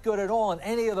 Not good at all in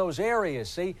any of those areas,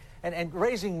 see? And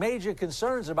raising major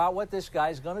concerns about what this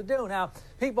guy's going to do. Now,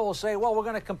 people will say, well, we're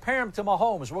going to compare him to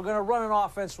Mahomes. We're going to run an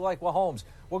offense like Mahomes.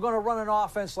 We're going to run an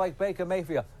offense like Baker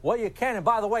Mayfield. Well, you can. And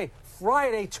by the way,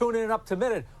 Friday, tune in Up to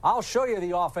Minute. I'll show you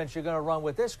the offense you're going to run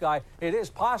with this guy. It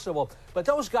is possible. But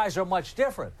those guys are much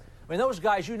different. I mean, those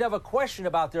guys, you never question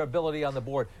about their ability on the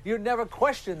board. You never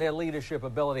question their leadership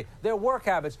ability, their work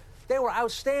habits. They were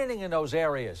outstanding in those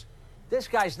areas. This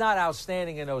guy's not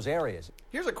outstanding in those areas.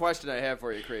 Here's a question I have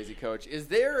for you, crazy coach. Is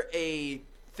there a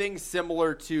thing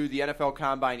similar to the NFL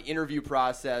Combine interview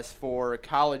process for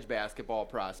college basketball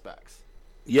prospects?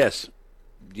 Yes,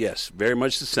 very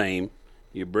much the same.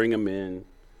 You bring them in.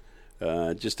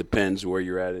 It just depends where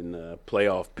you're at in the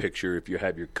playoff picture. If you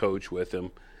have your coach with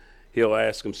them, he'll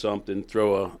ask them something,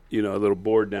 throw a little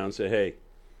board down, and say, "Hey,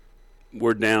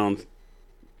 we're down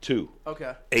 2.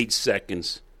 Okay. 8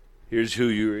 seconds. Here's who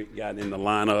you got in the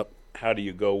lineup. How do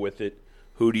you go with it?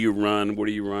 Who do you run? What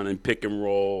are you running? Pick and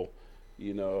roll,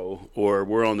 or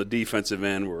we're on the defensive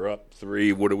end. We're up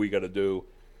 3. What do we got to do?"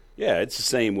 Yeah, it's the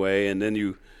same way. And then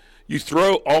you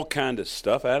throw all kind of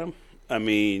stuff at them. I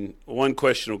mean, one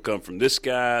question will come from this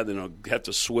guy, then I'll have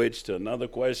to switch to another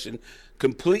question,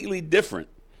 completely different,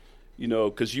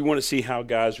 because you want to see how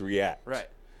guys react. Right.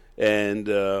 And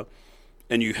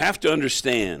you have to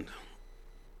understand,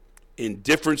 in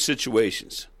different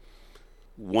situations,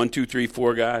 1, 2, 3,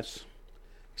 4 guys,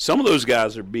 some of those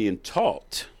guys are being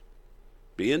taught,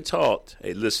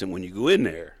 hey, listen, when you go in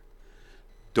there,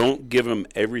 don't give them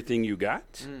everything you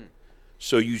got.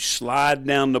 So you slide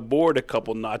down the board a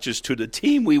couple notches to the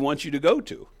team we want you to go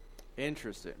to.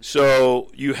 Interesting. So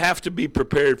you have to be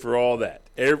prepared for all that.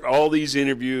 All these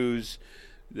interviews,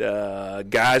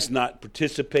 guys not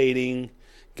participating,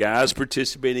 guys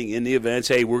participating in the events.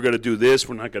 Hey, we're going to do this.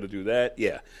 We're not going to do that.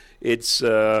 Yeah. It's,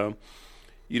 the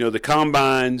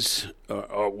combines,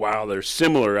 while they're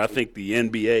similar, I think the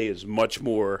NBA is much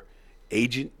more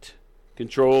agent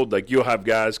controlled. Like, you'll have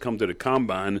guys come to the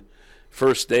combine.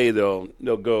 First day, they'll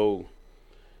go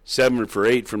 7 for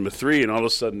 8 from the 3, and all of a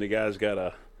sudden the guy's got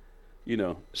a,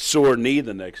 sore knee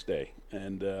the next day.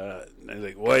 And they're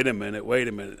like, wait a minute.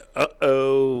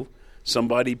 Uh-oh.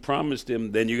 Somebody promised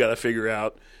him. Then you got to figure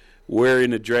out where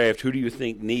in the draft, who do you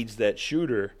think needs that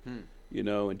shooter,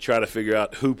 and try to figure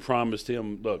out who promised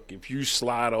him, look, if you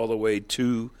slide all the way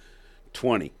to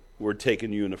 20, we're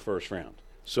taking you in the first round.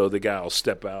 So the guy will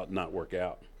step out and not work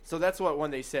out. So that's what,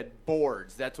 when they said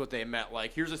boards, that's what they meant.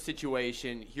 Like, here's a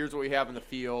situation, here's what we have in the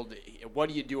field, what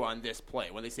do you do on this play?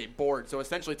 When they say board, so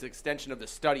essentially it's an extension of the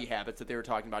study habits that they were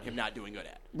talking about him not doing good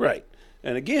at. Right.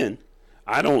 And again,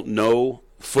 I don't know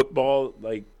football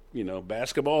like,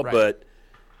 basketball, right. But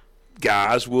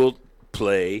guys will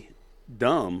play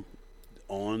dumb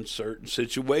on certain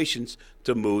situations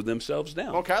to move themselves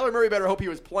down. Well, Kyler Murray better hope he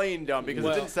was playing dumb because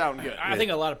it didn't sound good. I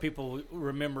think a lot of people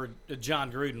remember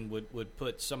John Gruden would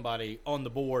put somebody on the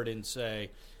board and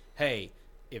say, hey,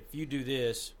 if you do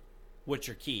this, what's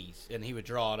your keys? And he would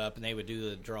draw it up, and they would do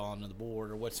the drawing of the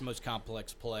board, or what's the most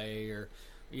complex play, or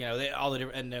all the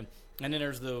different. And then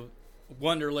there's the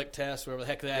Wonderlic test, whatever the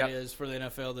heck that is for the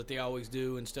NFL that they always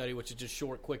do and study, which is just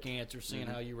short, quick answers, seeing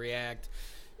how you react.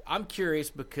 I'm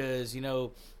curious because,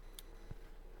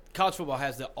 college football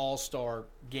has the all-star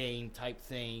game type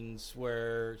things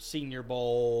where Senior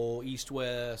Bowl,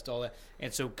 East-West, all that.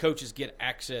 And so coaches get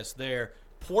access there.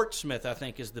 Portsmouth, I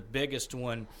think, is the biggest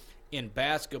one in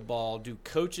basketball. Do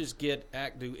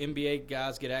NBA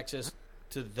guys get access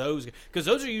to those? Because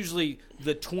those are usually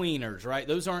the tweeners, right?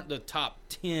 Those aren't the top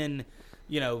 10,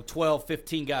 12,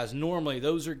 15 guys. Normally,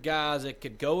 those are guys that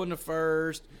could go in the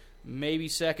first, maybe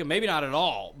second, maybe not at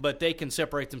all, but they can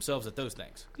separate themselves at those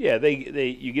things. Yeah,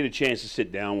 you get a chance to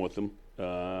sit down with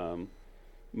them.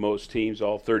 Most teams,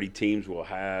 all 30 teams, will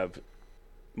have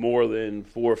more than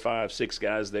 4, 5, 6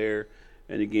 guys there.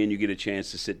 And again, you get a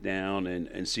chance to sit down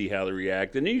and see how they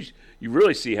react. And you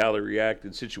really see how they react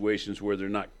in situations where they're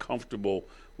not comfortable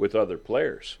with other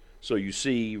players. So you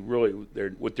see really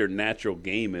what their natural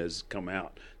game is come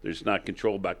out. There's not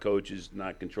controlled by coaches,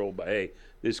 not controlled by, hey,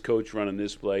 this coach running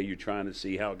this play. You're trying to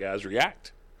see how guys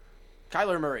react.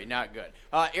 Kyler Murray, not good.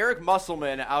 Eric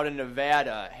Musselman out in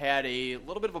Nevada had a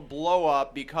little bit of a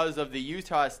blow-up because of the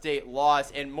Utah State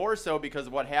loss, and more so because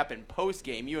of what happened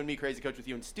post-game. You and me, Crazy Coach, with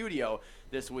you in studio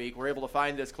this week, were able to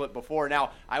find this clip before.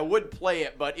 Now, I would play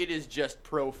it, but it is just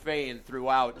profane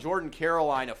throughout. Jordan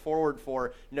Caroline, a forward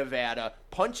for Nevada,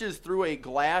 punches through a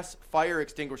glass fire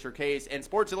extinguisher case, and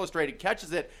Sports Illustrated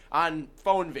catches it on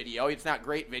phone video. It's not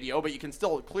great video, but you can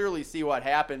still clearly see what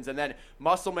happens. And then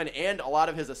Musselman and a lot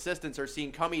of his assistants are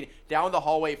seen coming down the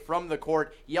hallway from the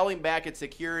court, yelling back at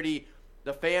security,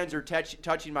 the fans are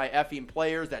touching my effing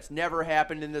players. That's never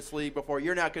happened in this league before.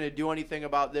 You're not going to do anything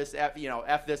about this, F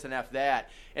this and F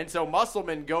that. And so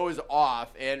Musselman goes off,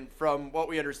 and from what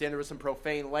we understand, there was some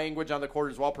profane language on the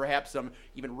court as well, perhaps some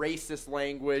even racist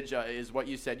language is what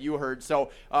you said you heard. So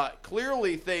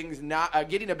clearly things not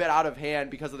getting a bit out of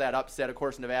hand because of that upset. Of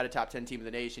course, Nevada, top 10 team of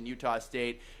the nation. Utah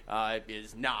State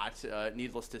is not,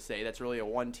 needless to say. That's really a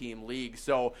one-team league.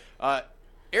 So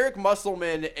Eric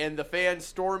Musselman and the fans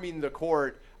storming the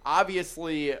court,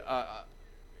 obviously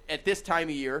at this time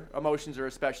of year, emotions are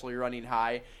especially running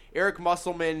high. Eric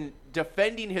Musselman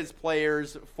defending his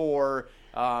players for,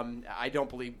 I don't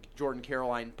believe Jordan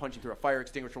Caroline punching through a fire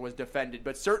extinguisher was defended,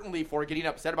 but certainly for getting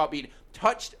upset about being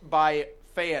touched by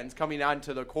fans coming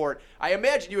onto the court. I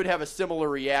imagine you would have a similar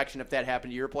reaction if that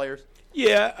happened to your players.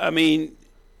 Yeah, I mean,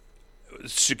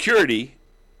 security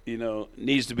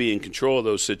needs to be in control of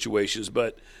those situations.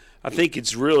 But I think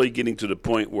it's really getting to the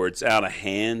point where it's out of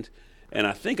hand. And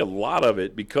I think a lot of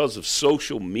it because of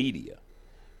social media,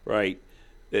 right,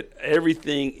 that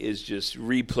everything is just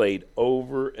replayed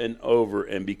over and over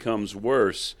and becomes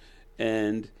worse.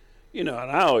 And, and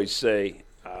I always say,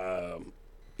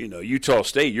 Utah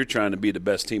State, you're trying to be the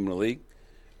best team in the league.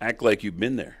 Act like you've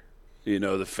been there.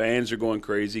 The fans are going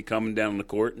crazy coming down the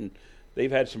court, and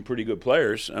they've had some pretty good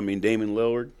players. I mean, Damian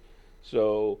Lillard.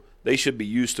 So they should be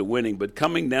used to winning. But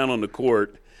coming down on the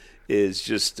court is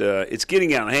just it's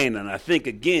getting out of hand. And I think,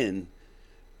 again,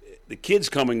 the kids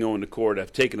coming on the court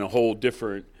have taken a whole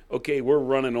different, okay, we're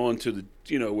running on to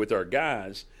the, with our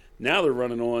guys. Now they're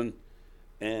running on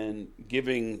and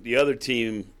giving the other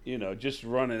team, just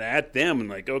running at them. And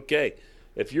like, okay,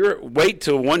 if you're wait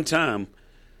till one time,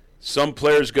 some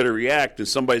player's going to react and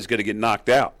somebody's going to get knocked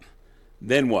out.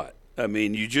 Then what? I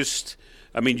mean, you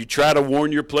try to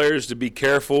warn your players to be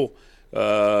careful,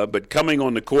 but coming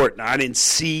on the court, and I didn't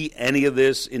see any of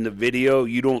this in the video.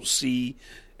 You don't see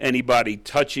anybody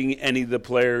touching any of the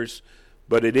players,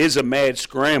 but it is a mad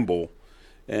scramble,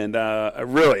 and I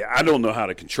don't know how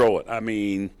to control it. I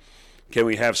mean, can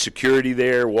we have security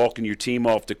there, walking your team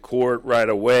off the court right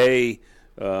away?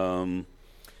 I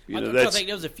think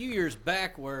there was a few years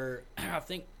back where I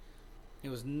think it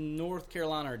was North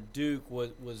Carolina or Duke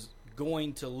was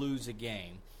going to lose a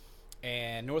game,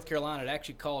 and North Carolina had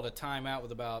actually called a timeout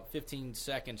with about 15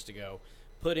 seconds to go.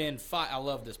 Put in 5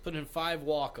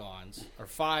 walk-ons, or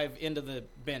 5 into the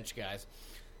bench guys.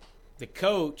 The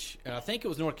coach, and I think it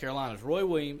was North Carolina's, Roy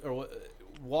Williams,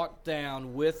 walked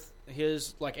down with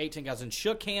his 18 guys and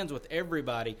shook hands with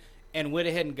everybody and went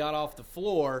ahead and got off the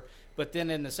floor. But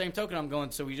then in the same token, I'm going,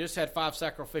 so we just had 5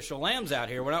 sacrificial lambs out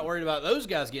here. We're not worried about those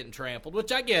guys getting trampled,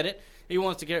 which I get it. He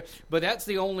wants to get it. But that's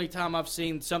the only time I've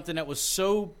seen something that was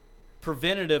so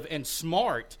preventative and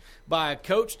smart by a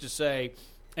coach to say,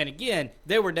 and again,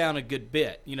 they were down a good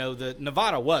bit. The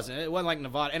Nevada wasn't. It wasn't like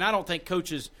Nevada. And I don't think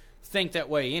coaches think that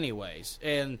way anyways.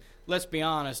 And let's be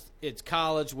honest, it's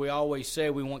college. We always say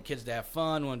we want kids to have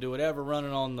fun, want to do whatever.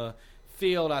 Running on the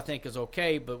field, I think, is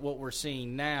okay. But what we're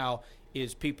seeing now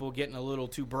is people getting a little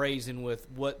too brazen with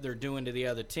what they're doing to the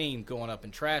other team, going up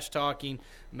and trash talking.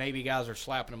 Maybe guys are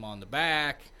slapping them on the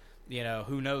back.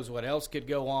 Who knows what else could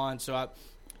go on. So I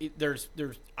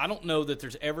don't know that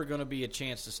there's ever going to be a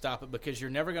chance to stop it because you're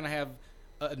never going to have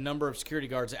a number of security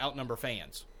guards that outnumber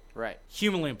fans. Right.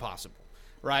 Humanly impossible.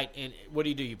 Right. And what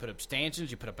do? You put up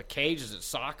stanchions, you put up a cage. Is it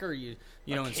soccer? In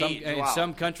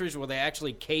some countries where they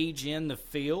actually cage in the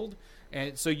field.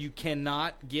 And so you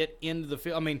cannot get into the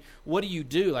field. I mean, what do you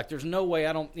do? There's no way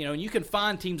and you can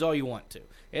fine teams all you want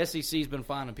to. SEC's been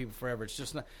fining people forever. It's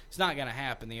just it's not going to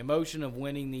happen. The emotion of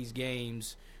winning these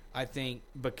games, I think,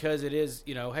 because it is,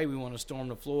 hey, we want to storm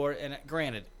the floor. And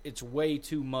granted, it's way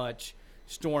too much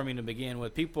storming to begin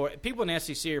with. People in the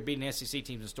SEC are beating SEC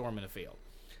teams and storming the field.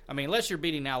 I mean, unless you're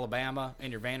beating Alabama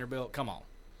and you're Vanderbilt, come on.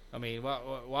 I mean,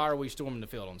 why are we storming the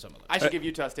field on some of those? I should give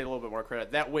Utah State a little bit more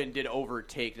credit. That win did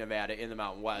overtake Nevada in the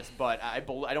Mountain West, but I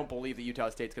don't believe that Utah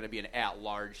State's going to be an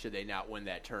at-large should they not win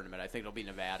that tournament. I think it'll be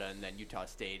Nevada, and then Utah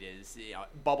State is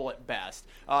bubble at best.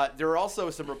 There are also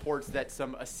some reports that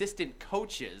some assistant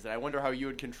coaches, and I wonder how you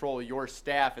would control your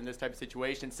staff in this type of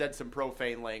situation, said some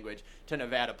profane language to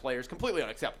Nevada players. Completely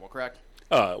unacceptable, correct?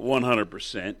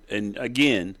 100%. And,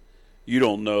 again, you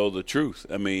don't know the truth.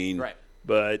 I mean, right.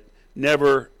 But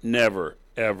never,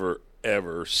 ever,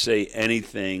 ever say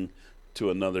anything to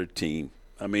another team.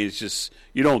 I mean, it's just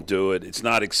you don't do it. It's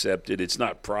not accepted. It's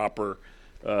not proper.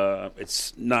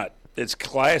 It's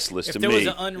classless to me. If there was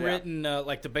an unwritten,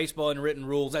 like the baseball unwritten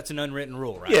rules, that's an unwritten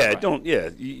rule, right? Yeah, right. don't. Yeah,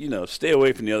 stay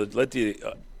away from the other.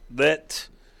 Let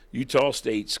Utah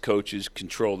State's coaches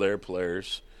control their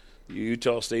players.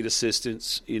 Utah State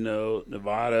assistants,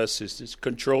 Nevada assistants,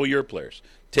 control your players.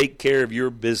 Take care of your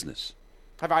business.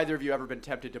 Have either of you ever been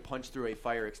tempted to punch through a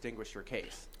fire extinguisher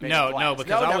case? No,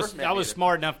 because I was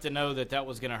smart enough to know that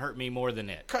was going to hurt me more than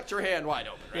it. Cut your hand wide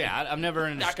open. Right? Yeah, I've never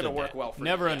understood not going to work well for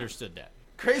Never you. Understood that.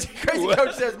 Crazy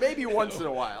coach says maybe once in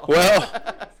a while. Well,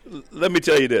 let me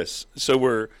tell you this. So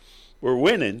we're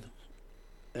winning,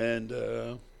 and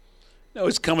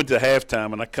it's coming to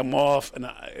halftime, and I come off, and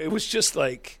it was just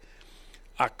like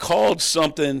I called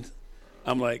something.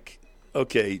 I'm like,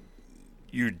 okay,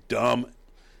 you're dumb.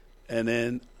 And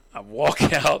then I walk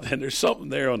out, and there's something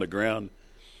there on the ground,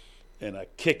 and I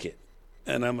kick it.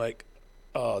 And I'm like,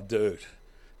 oh, dude,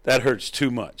 that hurts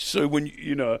too much. So when,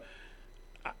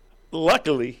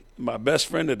 luckily, my best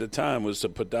friend at the time was a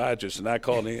podiatrist, and I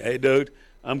called him, hey, dude,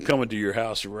 I'm coming to your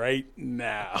house right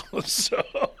now.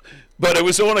 But it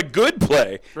was on a good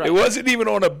play. Right. It wasn't even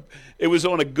it was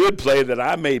on a good play that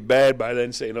I made bad by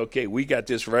then saying, okay, we got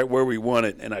this right where we want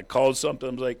it. And I called something.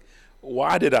 I was like,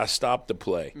 why did I stop the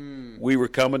play? We were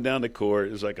coming down the court.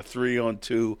 It was like a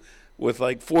 3-on-2 with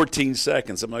like 14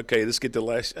 seconds. I'm like, okay, let's get the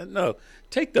last. No,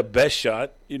 take the best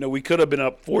shot. We could have been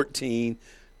up 14.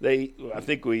 I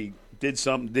think we did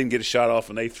something, didn't get a shot off,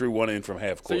 and they threw one in from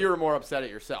half court. So you were more upset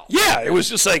at yourself. Yeah, it was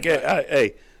just like,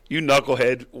 hey, you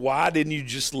knucklehead, why didn't you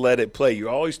just let it play? You're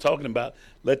always talking about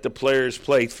let the players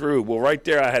play through. Well, right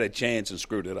there I had a chance and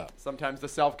screwed it up. Sometimes the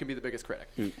self can be the biggest critic.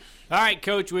 All right,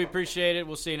 Coach, we appreciate it.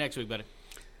 We'll see you next week, buddy.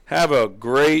 Have a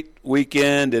great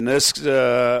weekend, and let's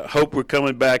hope we're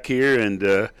coming back here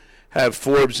and have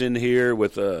Forbes in here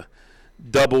with a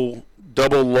double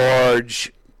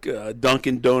large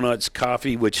Dunkin' Donuts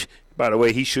coffee, which, by the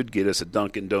way, he should get us a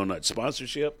Dunkin' Donuts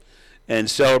sponsorship, and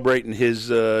celebrating his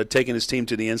taking his team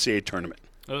to the NCAA tournament.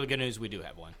 Oh, the good news, we do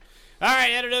have one. All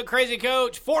right, Editor, Crazy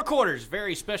Coach, 4 quarters,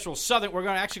 very special Southern. We're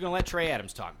actually going to let Trey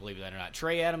Adams talk, believe that or not.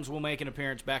 Trey Adams will make an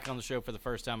appearance back on the show for the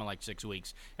first time in like 6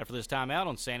 weeks. After this time out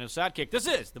on Santa's Sidekick, this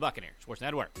is the Buccaneer Sports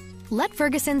Network. Let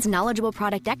Ferguson's knowledgeable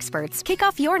product experts kick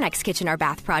off your next kitchen or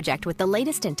bath project with the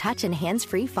latest in touch and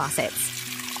hands-free faucets,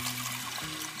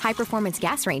 high-performance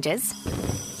gas ranges,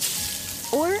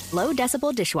 or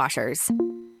low-decibel dishwashers.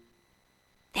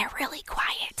 They're really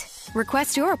quiet.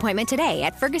 Request your appointment today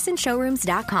at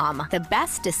FergusonShowrooms.com. The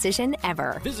best decision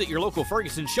ever. Visit your local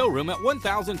Ferguson showroom at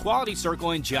 1000 Quality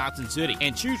Circle in Johnson City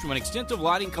and choose from an extensive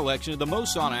lighting collection of the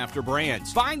most sought-after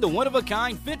brands. Find the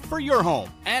one-of-a-kind fit for your home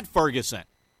at Ferguson.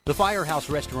 The Firehouse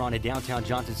Restaurant in downtown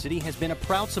Johnson City has been a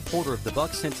proud supporter of the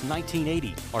Bucs since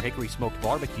 1980. Our hickory smoked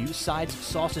barbecue, sides,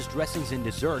 sauces, dressings, and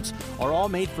desserts are all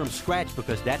made from scratch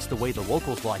because that's the way the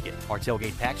locals like it. Our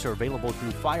tailgate packs are available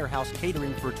through Firehouse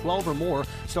Catering for 12 or more,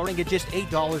 starting at just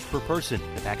 $8 per person.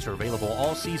 The packs are available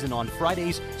all season on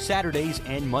Fridays, Saturdays,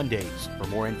 and Mondays. For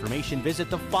more information, visit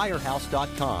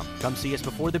thefirehouse.com. Come see us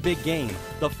before the big game.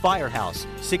 The Firehouse,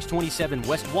 627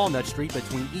 West Walnut Street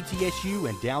between ETSU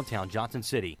and downtown Johnson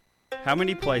City. How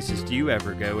many places do you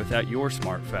ever go without your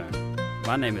smartphone?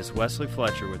 My name is Wesley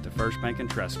Fletcher with the First Bank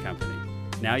 & Trust Company.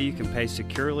 Now you can pay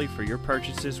securely for your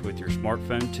purchases with your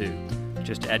smartphone too.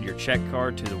 Just add your check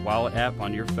card to the Wallet app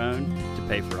on your phone to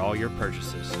pay for all your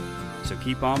purchases. So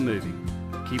keep on moving,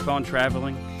 keep on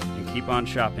traveling, and keep on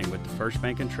shopping with the First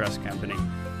Bank & Trust Company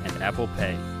and Apple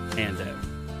Pay, Ando,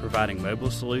 providing mobile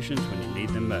solutions when you need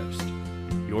them most.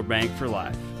 Your bank for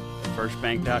life.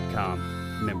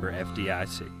 FirstBank.com, member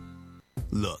FDIC.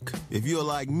 Look, if you're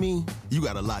like me, you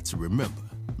got a lot to remember.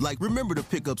 Like, remember to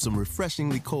pick up some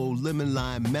refreshingly cold lemon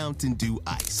lime Mountain Dew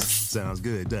ice. Sounds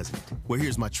good, doesn't it? Well,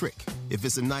 here's my trick. If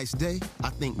it's a nice day,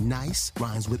 I think nice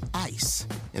rhymes with ice.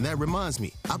 And that reminds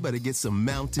me, I better get some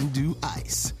Mountain Dew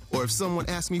ice. Or if someone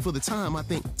asks me for the time, I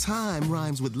think time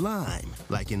rhymes with lime,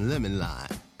 like in lemon lime.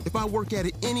 If I work at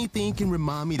it, anything can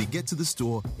remind me to get to the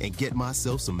store and get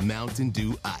myself some Mountain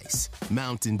Dew ice.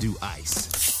 Mountain Dew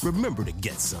ice. Remember to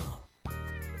get some.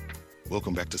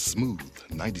 Welcome back to Smooth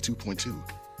 92.2.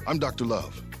 I'm Dr.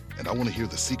 Love, and I want to hear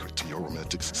the secret to your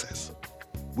romantic success.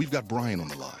 We've got Brian on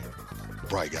the line.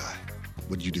 Bright guy.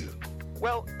 What'd you do?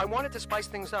 Well, I wanted to spice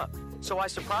things up, so I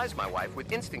surprised my wife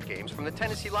with instant games from the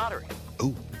Tennessee Lottery.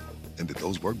 Oh, and did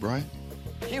those work, Brian?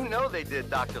 You know they did,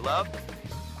 Dr. Love.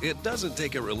 It doesn't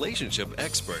take a relationship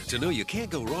expert to know you can't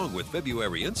go wrong with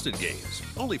February instant games.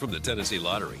 Only from the Tennessee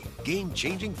Lottery.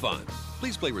 Game-changing fun.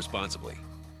 Please play responsibly.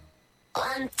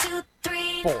 1, 2,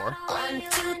 3, 4. 1,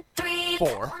 2, 3,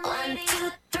 4. 1,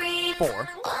 2, 3, 4.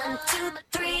 1, 2,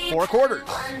 3, 4 quarters.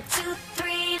 1, 2,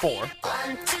 3, 4.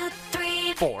 1, 2,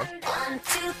 3, 4. 1,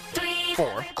 2, 3, 4.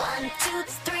 1, 2,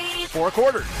 3, 4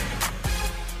 quarters.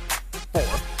 4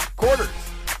 quarters.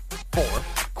 4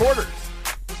 quarters.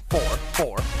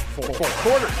 4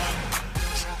 quarters.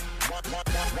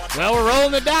 Well, we're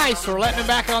rolling the dice. We're letting him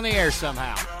back on the air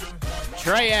somehow.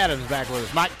 Trey Adams back with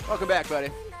us. Mike. Welcome back, buddy.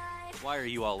 Why are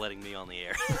you all letting me on the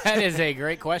air? That is a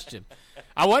great question.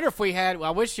 I wonder if we had –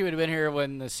 I wish you would have been here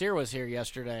when Nasir was here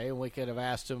yesterday, and we could have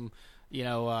asked him,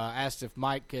 asked if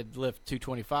Mike could lift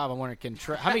 225. I wonder,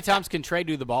 how many times can Trey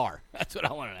do the bar? That's what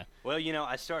I want to know. Well,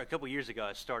 I started a couple years ago.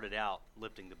 I started out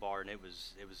lifting the bar, and it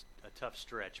was a tough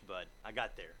stretch, but I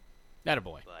got there.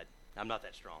 Attaboy. But I'm not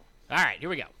that strong. All right, here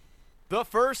we go. The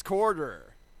first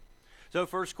quarter. So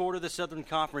first quarter of the Southern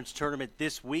Conference Tournament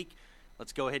this week.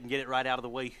 Let's go ahead and get it right out of the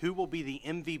way. Who will be the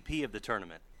MVP of the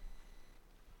tournament?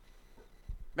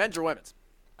 Men's or women's?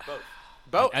 Both.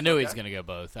 Both. I knew he was going to go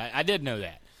both. I did know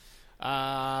that.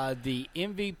 The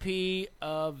MVP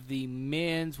of the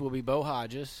men's will be Bo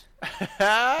Hodges.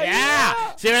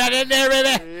 Yeah. See what I did there,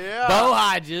 baby? Yeah. Bo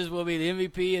Hodges will be the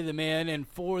MVP of the men, and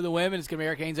for the women, it's going to be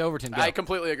Eric Haynes Overton. Go. I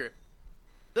completely agree.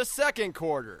 The second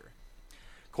quarter.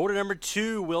 Quarter number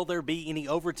 2, will there be any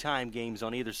overtime games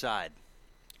on either side?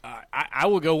 I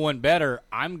will go one better.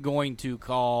 I'm going to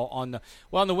call on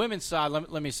the women's side.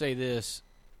 Let me say this: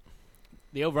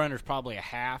 the over/under is probably a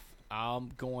half.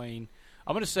 I'm going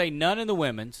to say none in the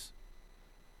women's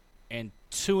and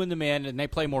 2 in the men, and they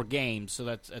play more games, so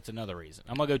that's another reason.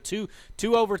 I'm going to go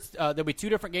two over. There'll be 2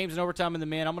 different games in overtime in the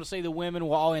men. I'm going to say the women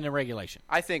will all end in regulation.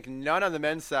 I think none on the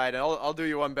men's side, and I'll do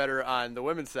you one better on the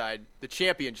women's side. The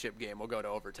championship game will go to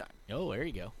overtime. Oh, there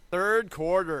you go. Third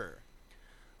quarter.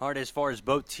 All right, as far as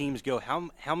both teams go,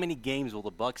 how many games will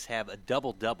the Bucks have a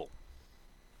double-double?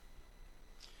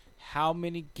 How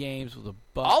many games will the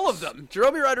Bucks? All of them.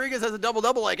 Jerome Rodriguez has a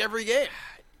double-double like every game.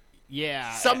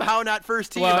 Yeah. Somehow not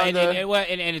first team. Well,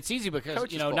 and it's easy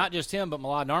because, not just him, but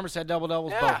Malad Narmis had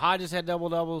double-doubles. Yeah. Bo Hodges had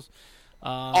double-doubles.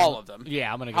 All of them.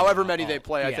 Yeah, I'm going to go. However many they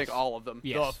play, yes. I think all of them.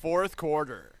 Yes. The fourth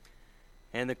quarter.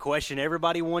 And the question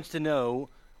everybody wants to know,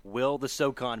 will the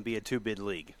SoCon be a 2-bid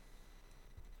league?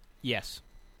 Yes.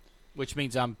 Which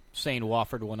means I'm saying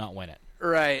Wofford will not win it.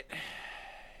 Right.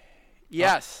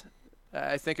 Yes.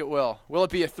 I think it will. Will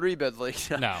it be a 3-bid league?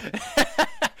 No.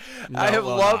 I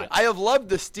have loved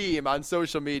the steam on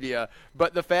social media,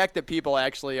 but the fact that people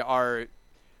actually are,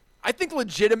 I think,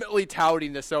 legitimately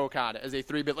touting the SoCon as a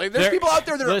 3-bid league. There's people out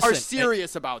there that are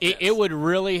serious about this. It would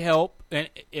really help, and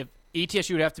if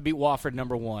ETSU would have to beat Wofford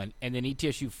number 1, and then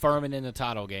ETSU Furman in the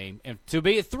title game. And to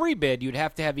be a 3-bid, you'd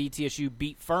have to have ETSU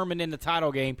beat Furman in the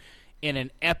title game in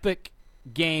an epic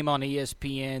game on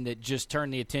ESPN that just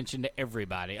turned the attention to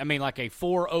everybody. I mean, like a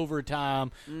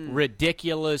 4-overtime,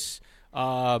 ridiculous,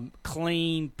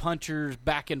 clean punchers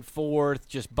back and forth,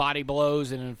 just body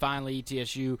blows, and then finally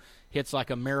ETSU hits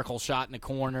like a miracle shot in the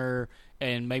corner,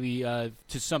 and maybe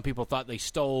to some people thought they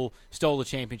stole the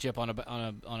championship on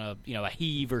a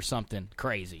heave or something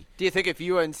crazy. Do you think if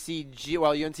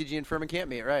UNCG and Furman can't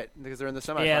meet, right? Because they're in the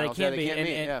semifinals. Yeah, they can't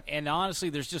meet. And honestly,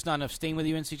 there's just not enough steam with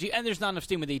UNCG, and there's not enough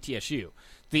steam with ETSU.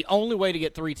 The only way to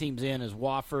get 3 teams in is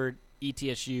Wofford,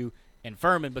 ETSU, and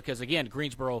Furman, because again,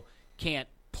 Greensboro can't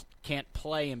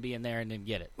play and be in there and then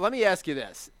get it. Let me ask you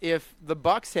this: if the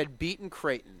Bucks had beaten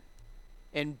Creighton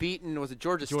and beaten, was it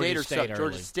Georgia State or something?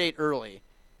 Georgia State early,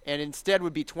 and instead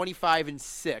would be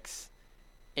 25-6,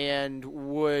 and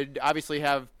would obviously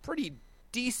have pretty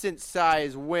decent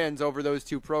size wins over those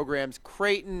 2 programs.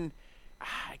 Creighton,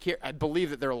 I believe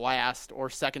that they're last or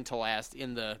second to last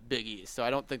in the Big East, so I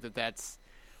don't think that that's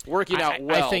working out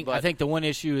well. I think the one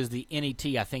issue is the NET.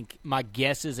 I think my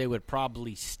guess is they would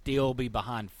probably still be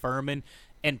behind Furman.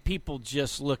 And people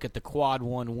just look at the quad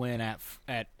 1 win at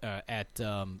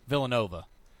Villanova,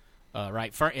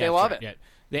 right? They love it.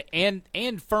 Yeah.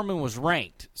 And Furman was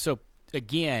ranked. So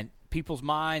again, people's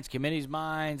minds, committee's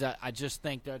minds. I just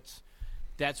think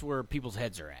that's where people's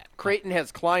heads are at. Creighton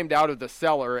has climbed out of the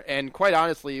cellar, and quite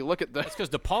honestly, you look at the. That's because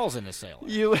DePaul's in the cellar.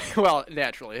 Well,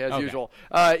 naturally, as usual.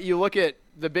 You look at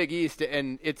the Big East,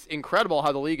 and it's incredible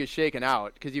how the league is shaken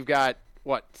out because you've got,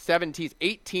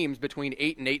 8 teams between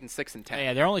 8 and 8 and 6 and 10.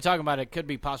 Yeah, they're only talking about it could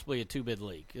be possibly a 2-bid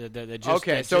league.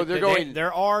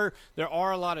 There are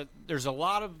a lot of there's a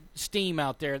lot of steam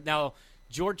out there now.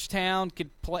 Georgetown could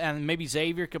play, and maybe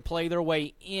Xavier could play their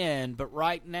way in, but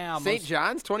right now St.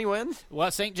 John's 20 wins.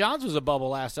 Well, St. John's was a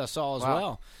bubble last I saw as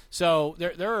well. So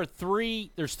there are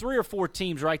three or four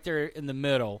teams right there in the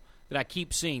middle that I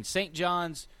keep seeing. St.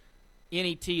 John's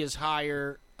NET is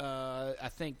higher, I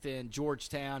think, than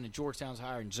Georgetown, and Georgetown's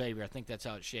higher than Xavier. I think that's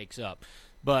how it shakes up.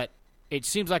 But it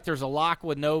seems like there's a lock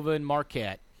with Nova and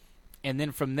Marquette, and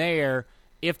then from there,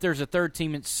 if there's a third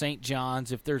team, it's St.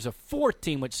 John's. If there's a fourth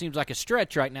team, which seems like a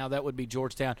stretch right now, that would be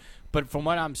Georgetown. But from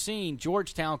what I'm seeing,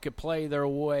 Georgetown could play their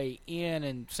way in,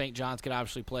 and St. John's could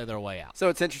obviously play their way out. So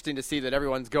it's interesting to see that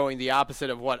everyone's going the opposite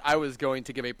of what I was going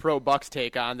to give a pro-Bucks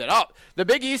take on, that, the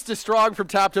Big East is strong from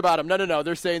top to bottom. No.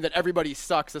 They're saying that everybody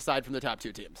sucks aside from the top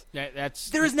two teams.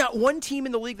 There is not one team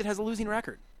in the league that has a losing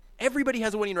record. Everybody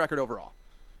has a winning record overall.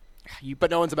 But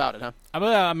no one's about it, huh?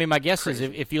 I mean, my guess is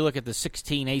if you look at the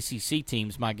 16 ACC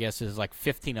teams, my guess is like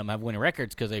 15 of them have winning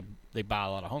records because they buy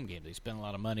a lot of home games. They spend a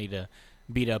lot of money to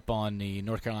beat up on the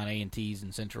North Carolina A&Ts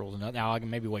and Centrals. And now I can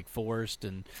maybe Wake Forest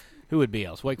and who would be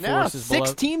else? Wake Forest is below.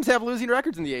 6 teams have losing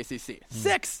records in the ACC.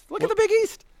 6. Look at the Big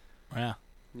East. Yeah.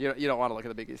 You don't want to look at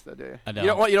the Big East, though, do you? I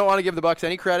don't. You don't want to give the Bucks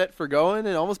any credit for going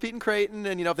and almost beating Creighton.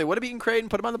 And, if they would have beaten Creighton,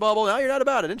 put them on the bubble. Now you're not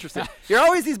about it. Interesting. You're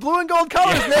always these blue and gold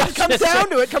colors, man. It comes down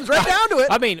to it. Comes right down to it.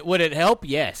 I mean, would it help?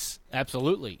 Yes,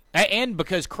 absolutely. And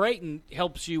because Creighton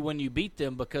helps you when you beat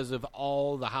them because of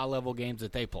all the high-level games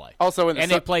that they play. Also,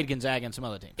 they played Gonzaga and some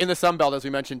other teams. In the Sun Belt, as we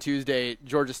mentioned Tuesday,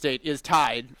 Georgia State is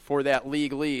tied for that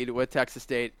league lead with Texas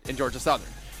State and Georgia Southern.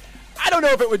 I don't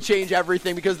know if it would change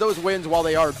everything because those wins, while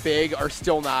they are big, are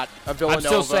still not a Villanova. I'm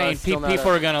still saying people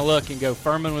are going to look and go,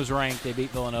 Furman was ranked. They beat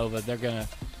Villanova. They're going to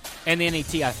 – and the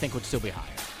NET, I think, would still be higher.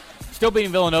 Still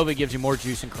beating Villanova gives you more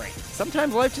juice than Creighton.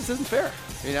 Sometimes life just isn't fair.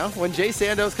 When Jay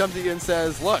Sandos comes to you and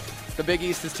says, look, the Big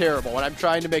East is terrible, and I'm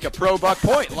trying to make a pro-Buck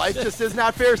point, life just is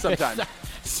not fair sometimes.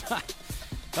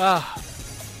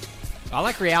 I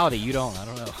like reality. You don't. I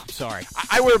don't know. I'm sorry.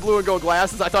 I wear blue and gold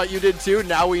glasses. I thought you did too.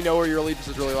 Now we know where your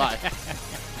allegiances really lie.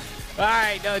 All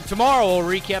right. Tomorrow we'll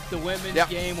recap the women's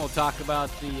game. We'll talk about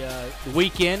the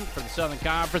weekend for the Southern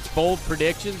Conference. Bold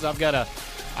predictions. I'm going to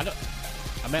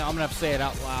have to say it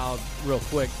out loud real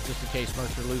quick just in case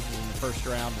Mercer loses in the first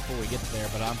round before we get there.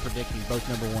 But I'm predicting both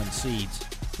number 1 seeds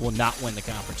will not win the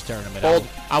conference tournament.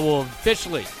 I will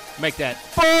officially make that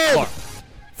bold.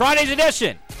 Friday's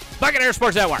edition, Buccaneer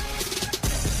Sports Network.